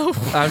week. Oh.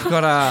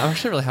 I'm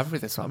actually really happy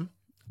with this one.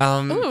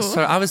 Ooh.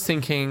 So I was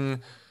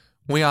thinking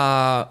we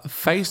are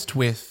faced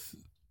with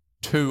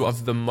two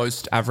of the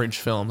most average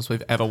films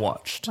we've ever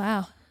watched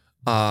Wow.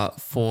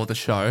 for the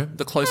show.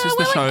 The closest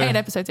We're the show... like 8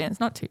 episodes in. It's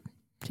not too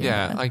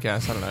Yeah, bad. I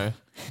guess. I don't know.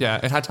 Yeah,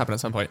 it had to happen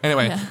at some point.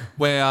 Anyway, Yeah.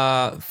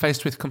 we're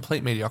faced with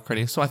complete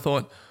mediocrity. So I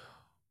thought,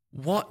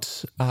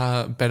 what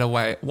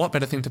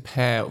better thing to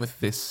pair with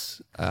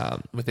this,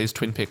 with these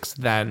twin picks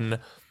than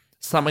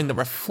something that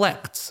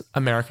reflects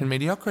American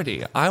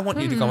mediocrity? I want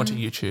you to go onto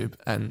YouTube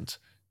and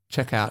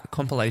check out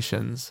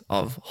compilations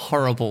of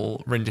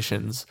horrible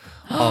renditions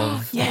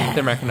of the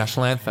American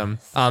national anthem.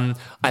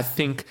 I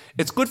think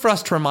it's good for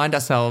us to remind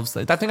ourselves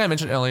that thing I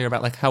mentioned earlier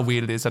about like how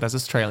weird it is that as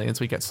Australians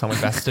we get so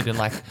invested in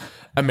like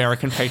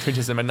American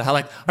patriotism, and how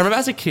like I remember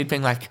as a kid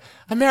being like,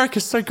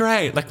 America's so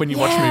great. Like when you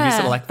watch movies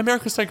that are like,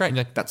 America's so great, and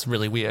you're like, that's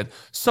really weird.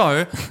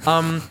 So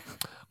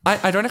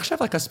I don't actually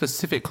have like a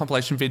specific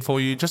compilation vid for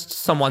you, just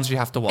some ones you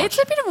have to watch.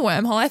 It's a bit of a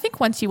wormhole. I think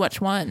once you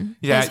watch one,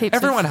 yeah, there's heaps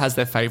everyone of, has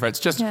their favorites.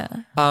 Just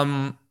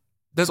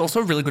there's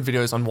also really good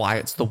videos on why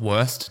it's the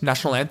worst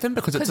national anthem,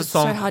 because it's a it's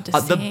so song. hard to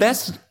The sing.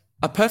 best,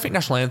 a perfect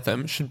national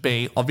anthem should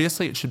be,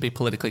 obviously it should be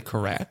politically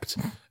correct,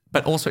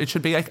 but also it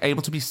should be like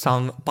able to be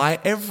sung by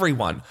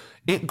everyone.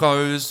 It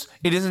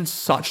is in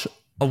such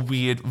a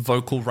weird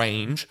vocal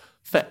range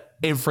for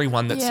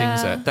everyone that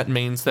sings it. That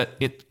means that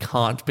it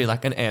can't be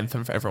like an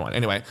anthem for everyone.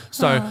 Anyway,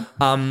 so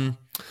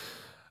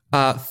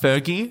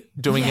Fergie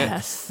doing it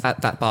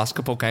at that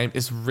basketball game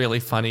is really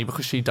funny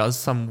because she does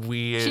some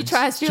weird. She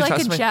tries to do like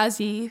a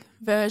jazzy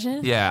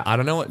version. Yeah, I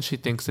don't know what she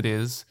thinks it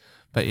is,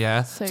 but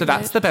yeah. So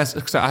that's good. the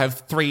best. So I have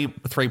three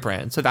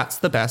brands. So that's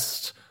the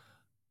best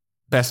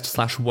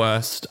 /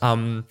 worst.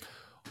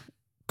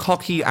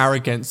 Cocky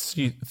arrogance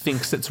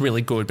thinks it's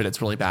really good, but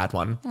it's really bad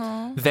one.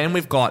 Then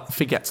we've got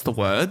forgets the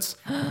words,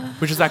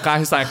 which is that guy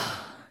who's like,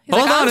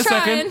 hold like, on I'm a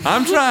second,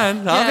 I'm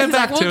trying. I'll get he's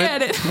back like, to we'll it.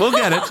 get it. We'll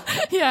get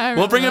it. Yeah,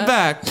 We'll bring it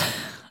that. back.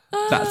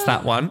 That's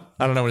that one.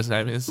 I don't know what his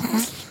name is.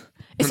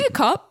 Is he a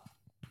cop?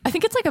 I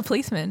think it's like a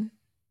policeman.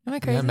 Am I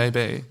crazy? Yeah,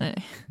 maybe. Eh.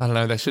 I don't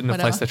know. They shouldn't have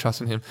Whatever. placed their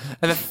trust in him.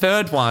 And the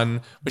third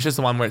one, which is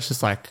the one where it's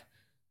just like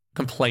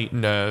complete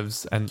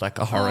nerves and like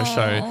a horror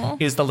show,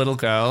 is the little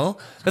girl.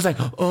 It's like,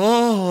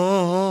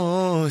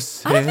 oh,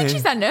 I don't think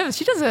she's that nervous.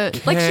 She does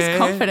it like she's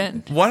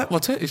confident.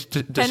 What's it?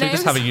 Does she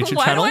just have a YouTube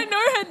why channel? do I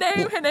know her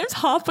name? Her name's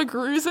Harper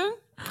Grusin.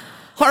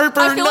 Harper,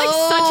 I feel like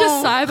such a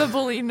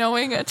cyberbully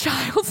knowing a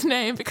child's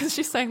name because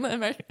she sang the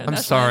American national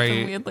sorry.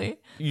 anthem weirdly.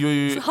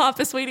 You.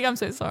 Harper, sweetie, I'm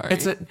so sorry.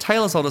 It's a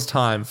tale as old as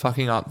time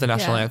fucking up the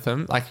national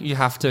anthem. Like you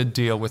have to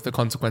deal with the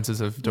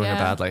consequences of doing it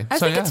badly. I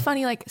think it's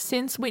funny, like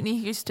since Whitney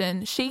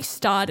Houston, she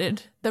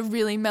started the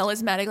really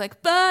melismatic,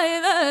 like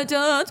by the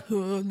dawn's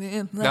holy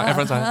light. Now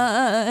everyone's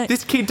like,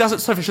 this kid does it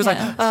so fast. She's like,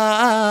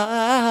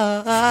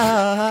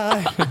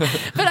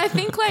 But I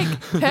think like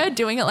her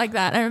doing it like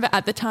that, I remember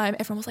at the time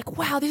everyone was like,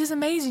 wow, this is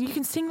amazing. You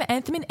can sing the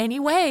anthem in any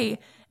way.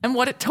 And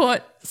what it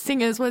taught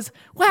singers was,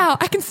 wow,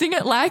 I can sing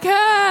it like her.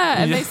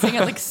 And they sing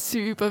it like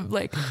super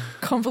like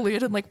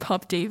convoluted, like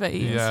pop diva-y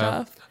and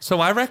stuff. So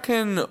I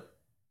reckon,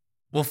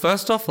 well,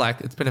 first off,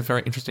 like it's been a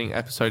very interesting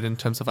episode in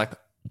terms of like,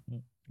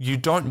 you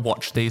don't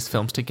watch these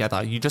films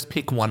together. You just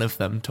pick one of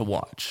them to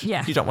watch.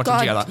 Yeah. You don't watch them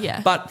together.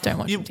 Yeah. But Don't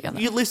watch them together.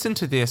 You listen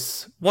to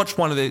this, watch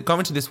one of the, go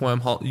into this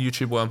wormhole,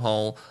 YouTube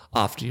wormhole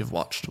after you've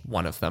watched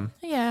one of them.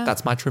 Yeah.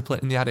 That's my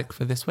triplet in the attic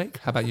for this week.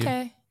 How about you?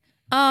 Okay.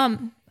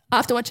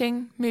 After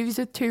watching movies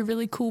with two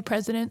really cool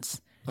presidents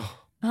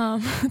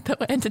that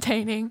were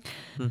entertaining,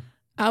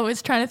 I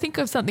was trying to think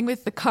of something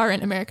with the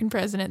current American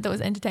president that was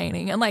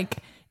entertaining. And like,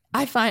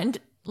 I find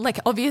like,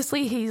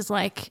 obviously he's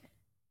like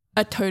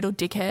a total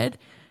dickhead.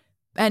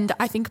 And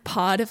I think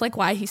part of like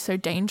why he's so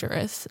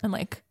dangerous and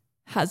like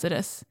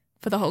hazardous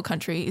for the whole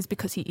country is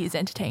because he is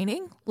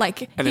entertaining.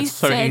 Like, And it's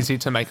so easy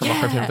to make a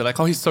mock of him. Be like,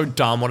 oh, he's so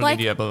dumb. What an like,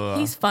 idiot. Blah, blah, blah.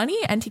 he's funny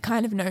and he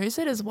kind of knows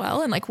it as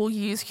well, and like will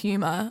use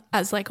humor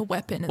as like a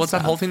weapon. And What's that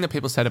stuff. whole thing that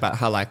people said about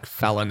how like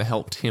Fallon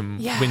helped him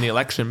win the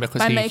election because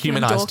By he making him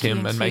humanized dorky him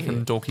and and made cute.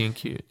 him dorky and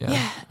cute. Yeah.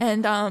 Yeah,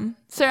 and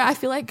so I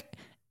feel like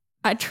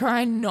I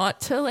try not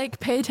to like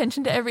pay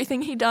attention to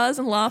everything he does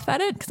and laugh at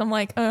it because I'm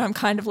like, oh, I'm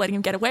kind of letting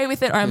him get away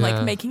with it, or I'm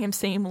like making him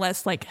seem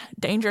less like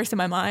dangerous in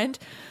my mind.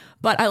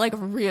 But I like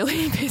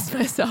really pissed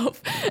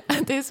myself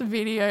at this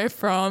video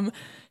from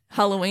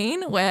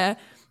Halloween where,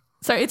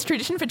 so it's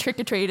tradition for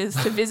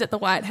trick-or-treaters to visit the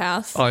White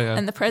House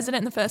and the president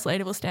and the first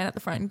lady will stand at the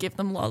front and give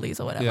them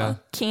lollies or whatever,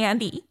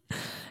 candy.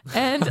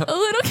 And a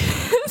little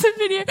kid, it's a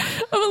video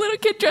of a little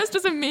kid dressed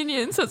as a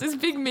minion, so it's this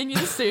big minion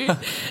suit,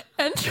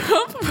 and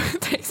Trump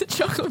takes a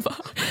chocolate bar,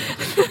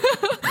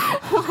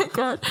 oh my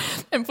God,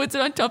 and puts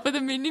it on top of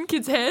the minion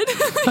kid's head.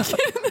 The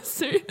kid in the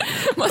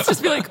suit must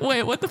just be like,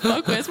 wait, what the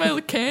fuck, where's my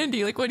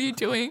candy? Like, what are you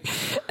doing?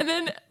 And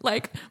then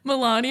like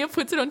Melania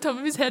puts it on top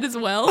of his head as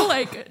well,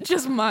 like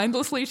just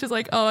mindlessly, she's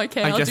like, oh,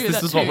 okay, I'll I guess do that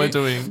this is too. what we're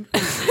doing.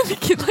 The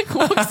kid like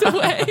walks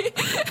away.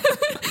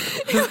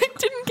 He like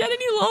didn't get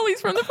any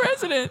lollies from the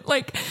president.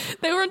 Like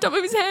they were on top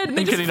of his head and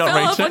they Can just he not fell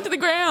reach up it? onto the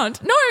ground.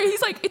 No,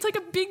 he's like, it's like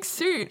a big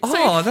suit.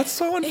 Oh, that's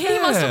so unfair. He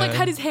must have like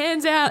had his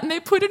hands out and they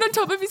put it on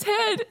top of his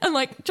head, and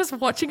like just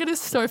watching it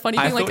is so funny.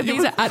 I Being like, thought you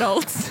these were- are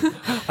adults.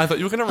 I thought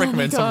you were going to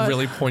recommend some God.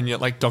 really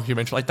poignant like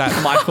documentary like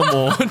that Michael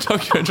Moore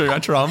documentary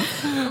about Trump.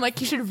 I'm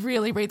like, you should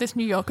really read this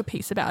New Yorker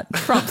piece about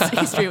Trump's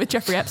history with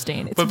Jeffrey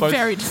Epstein. It's But both-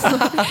 very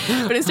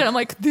disturbing. But instead I'm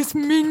like, this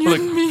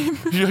minion meme.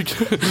 You're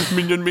like,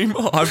 Minion meme.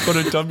 Oh, I've got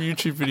a dumb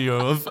YouTube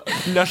video of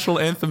national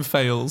anthem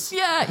fails.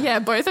 Yeah,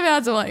 both of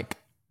ours are like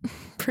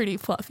pretty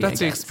fluffy.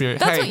 That's I the guess. experience.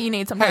 That's Hey, what you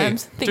need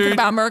sometimes. hey, Thinking dude.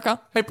 about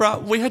America. Hey, bro,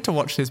 we had to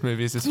watch these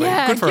movies this week.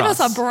 Yeah, Good for give us.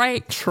 us a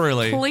break.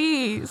 Truly.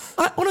 Please.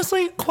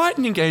 Honestly, quite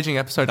an engaging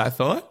episode, I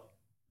thought.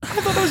 I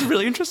thought that was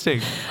really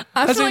interesting.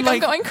 I As feel in,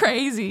 like I'm going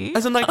crazy.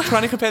 As in, like,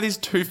 trying to compare these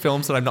two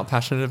films that I'm not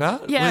passionate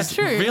about. Yeah, was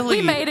true. Really,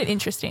 We made it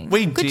interesting.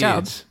 We Good did.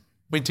 job.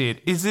 We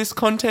did. Is this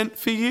content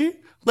for you?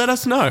 Let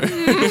us know.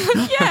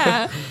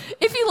 Yeah.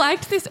 If you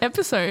liked this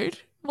episode,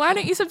 why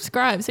don't you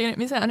subscribe so you don't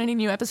miss out on any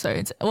new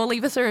episodes? Or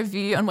leave us a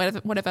review on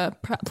whatever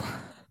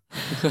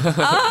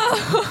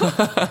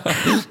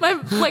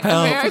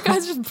America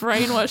has just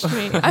brainwashed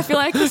me. I feel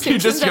like the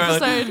Simpsons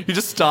episode. You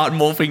just start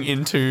morphing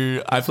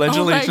into I pledge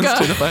Oh my allegiance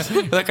God. to the flag.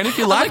 You're like, and if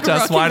you liked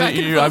us, rocking why back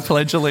don't and you I forth.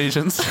 pledge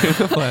allegiance to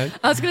the flag?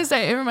 I was gonna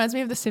say it reminds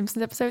me of the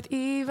Simpsons episode with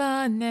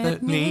Eva Niash.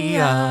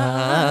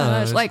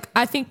 Niash. Like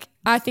I think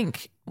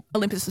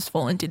Olympus Has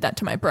Fallen did that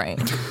to my brain.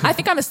 I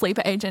think I'm a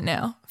sleeper agent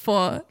now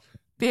for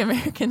the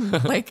American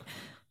like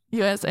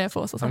US Air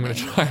Force or I'm something. going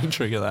to try and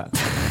trigger that.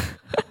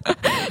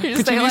 You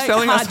just say Continue like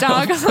selling hot us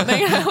dog or films.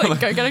 something. Like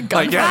go get a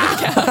gun Like, yeah.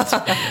 from the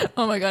couch.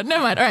 Oh my God.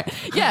 Never mind. All right.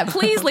 Yeah.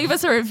 Please leave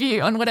us a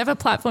review on whatever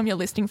platform you're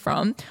listening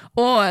from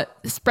or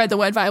spread the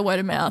word via word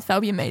of mouth. That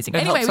would be amazing. It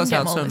Anyway, helps we us can get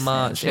out more so listeners.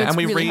 much. Yeah, It's and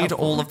we really read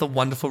helpful. all of the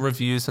wonderful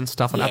reviews and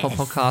stuff on Apple Yes.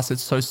 Podcasts.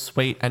 It's so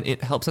sweet and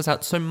it helps us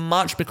out so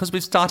much because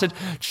we've started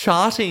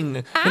charting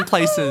in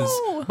places.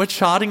 Apple! We're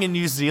charting in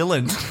New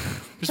Zealand,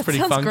 which is pretty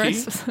Sounds funky.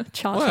 gross.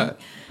 Charting.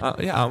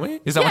 What? Yeah, aren't we?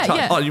 Is that Yeah, what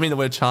yeah. Oh, you mean the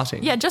word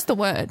charting? Yeah, just the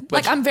word.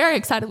 Like, I'm very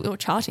excited we were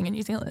charting in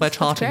New Zealand. We're That's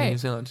charting in great. New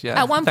Zealand, yeah.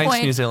 At one Thanks,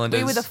 point, New Zealanders.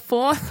 we were the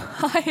fourth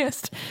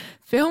highest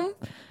film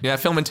Yeah,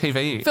 film and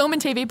TV. and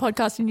TV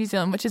podcast in New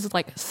Zealand, which is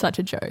like such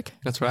a joke.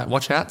 That's right.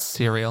 Watch out,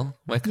 Serial.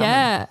 We're coming.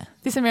 Yeah.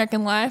 This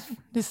American life,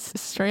 this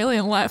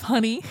Australian life,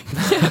 honey.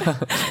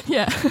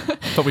 Yeah.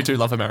 But we do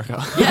love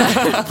America.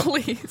 Yeah.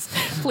 Please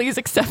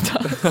accept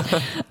us.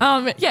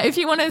 Yeah, if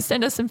you want to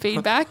send us some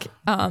feedback,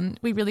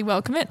 we really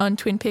welcome it on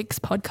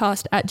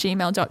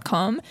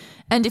twinpixpodcast@gmail.com.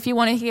 And if you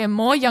want to hear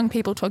more young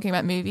people talking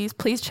about movies,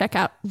 please check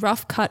out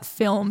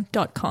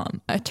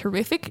roughcutfilm.com, a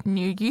terrific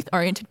new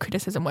youth-oriented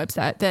criticism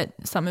website that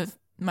some of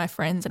my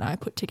friends and I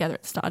put together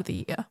at the start of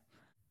the year.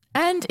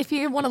 And if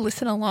you want to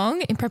listen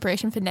along in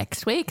preparation for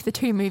next week, the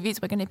two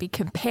movies we're going to be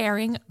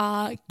comparing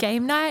are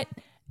Game Night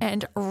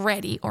and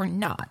Ready or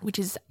Not, which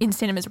is in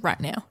cinemas right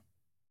now.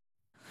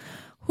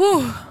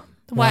 Whew.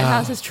 The White Wow.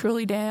 House is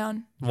truly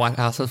down. White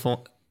House has fallen.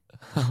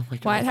 Oh my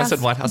God. White I House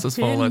said White House has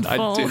been fallen. I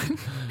fallen. did.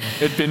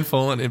 It'd been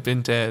fallen. It'd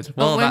been dead.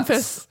 Well,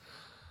 Olympus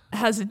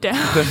has it down.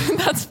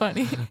 That's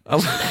funny.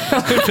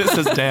 Olympus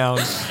is down.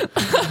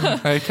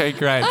 Okay,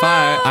 great.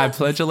 Bye. I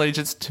pledge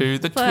allegiance to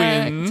the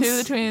twins. To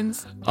the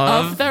twins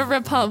Of- of the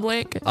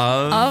Republic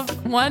Of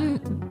of one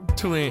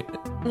twin.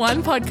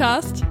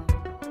 podcast.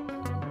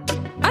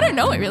 I don't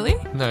know it really.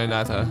 No,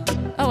 neither.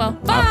 Oh well.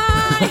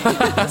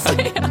 Bye.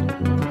 See ya.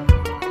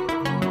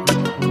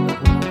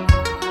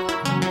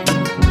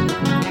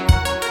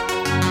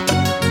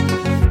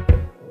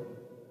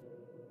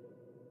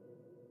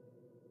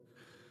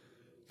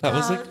 That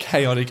was a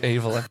chaotic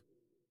evil.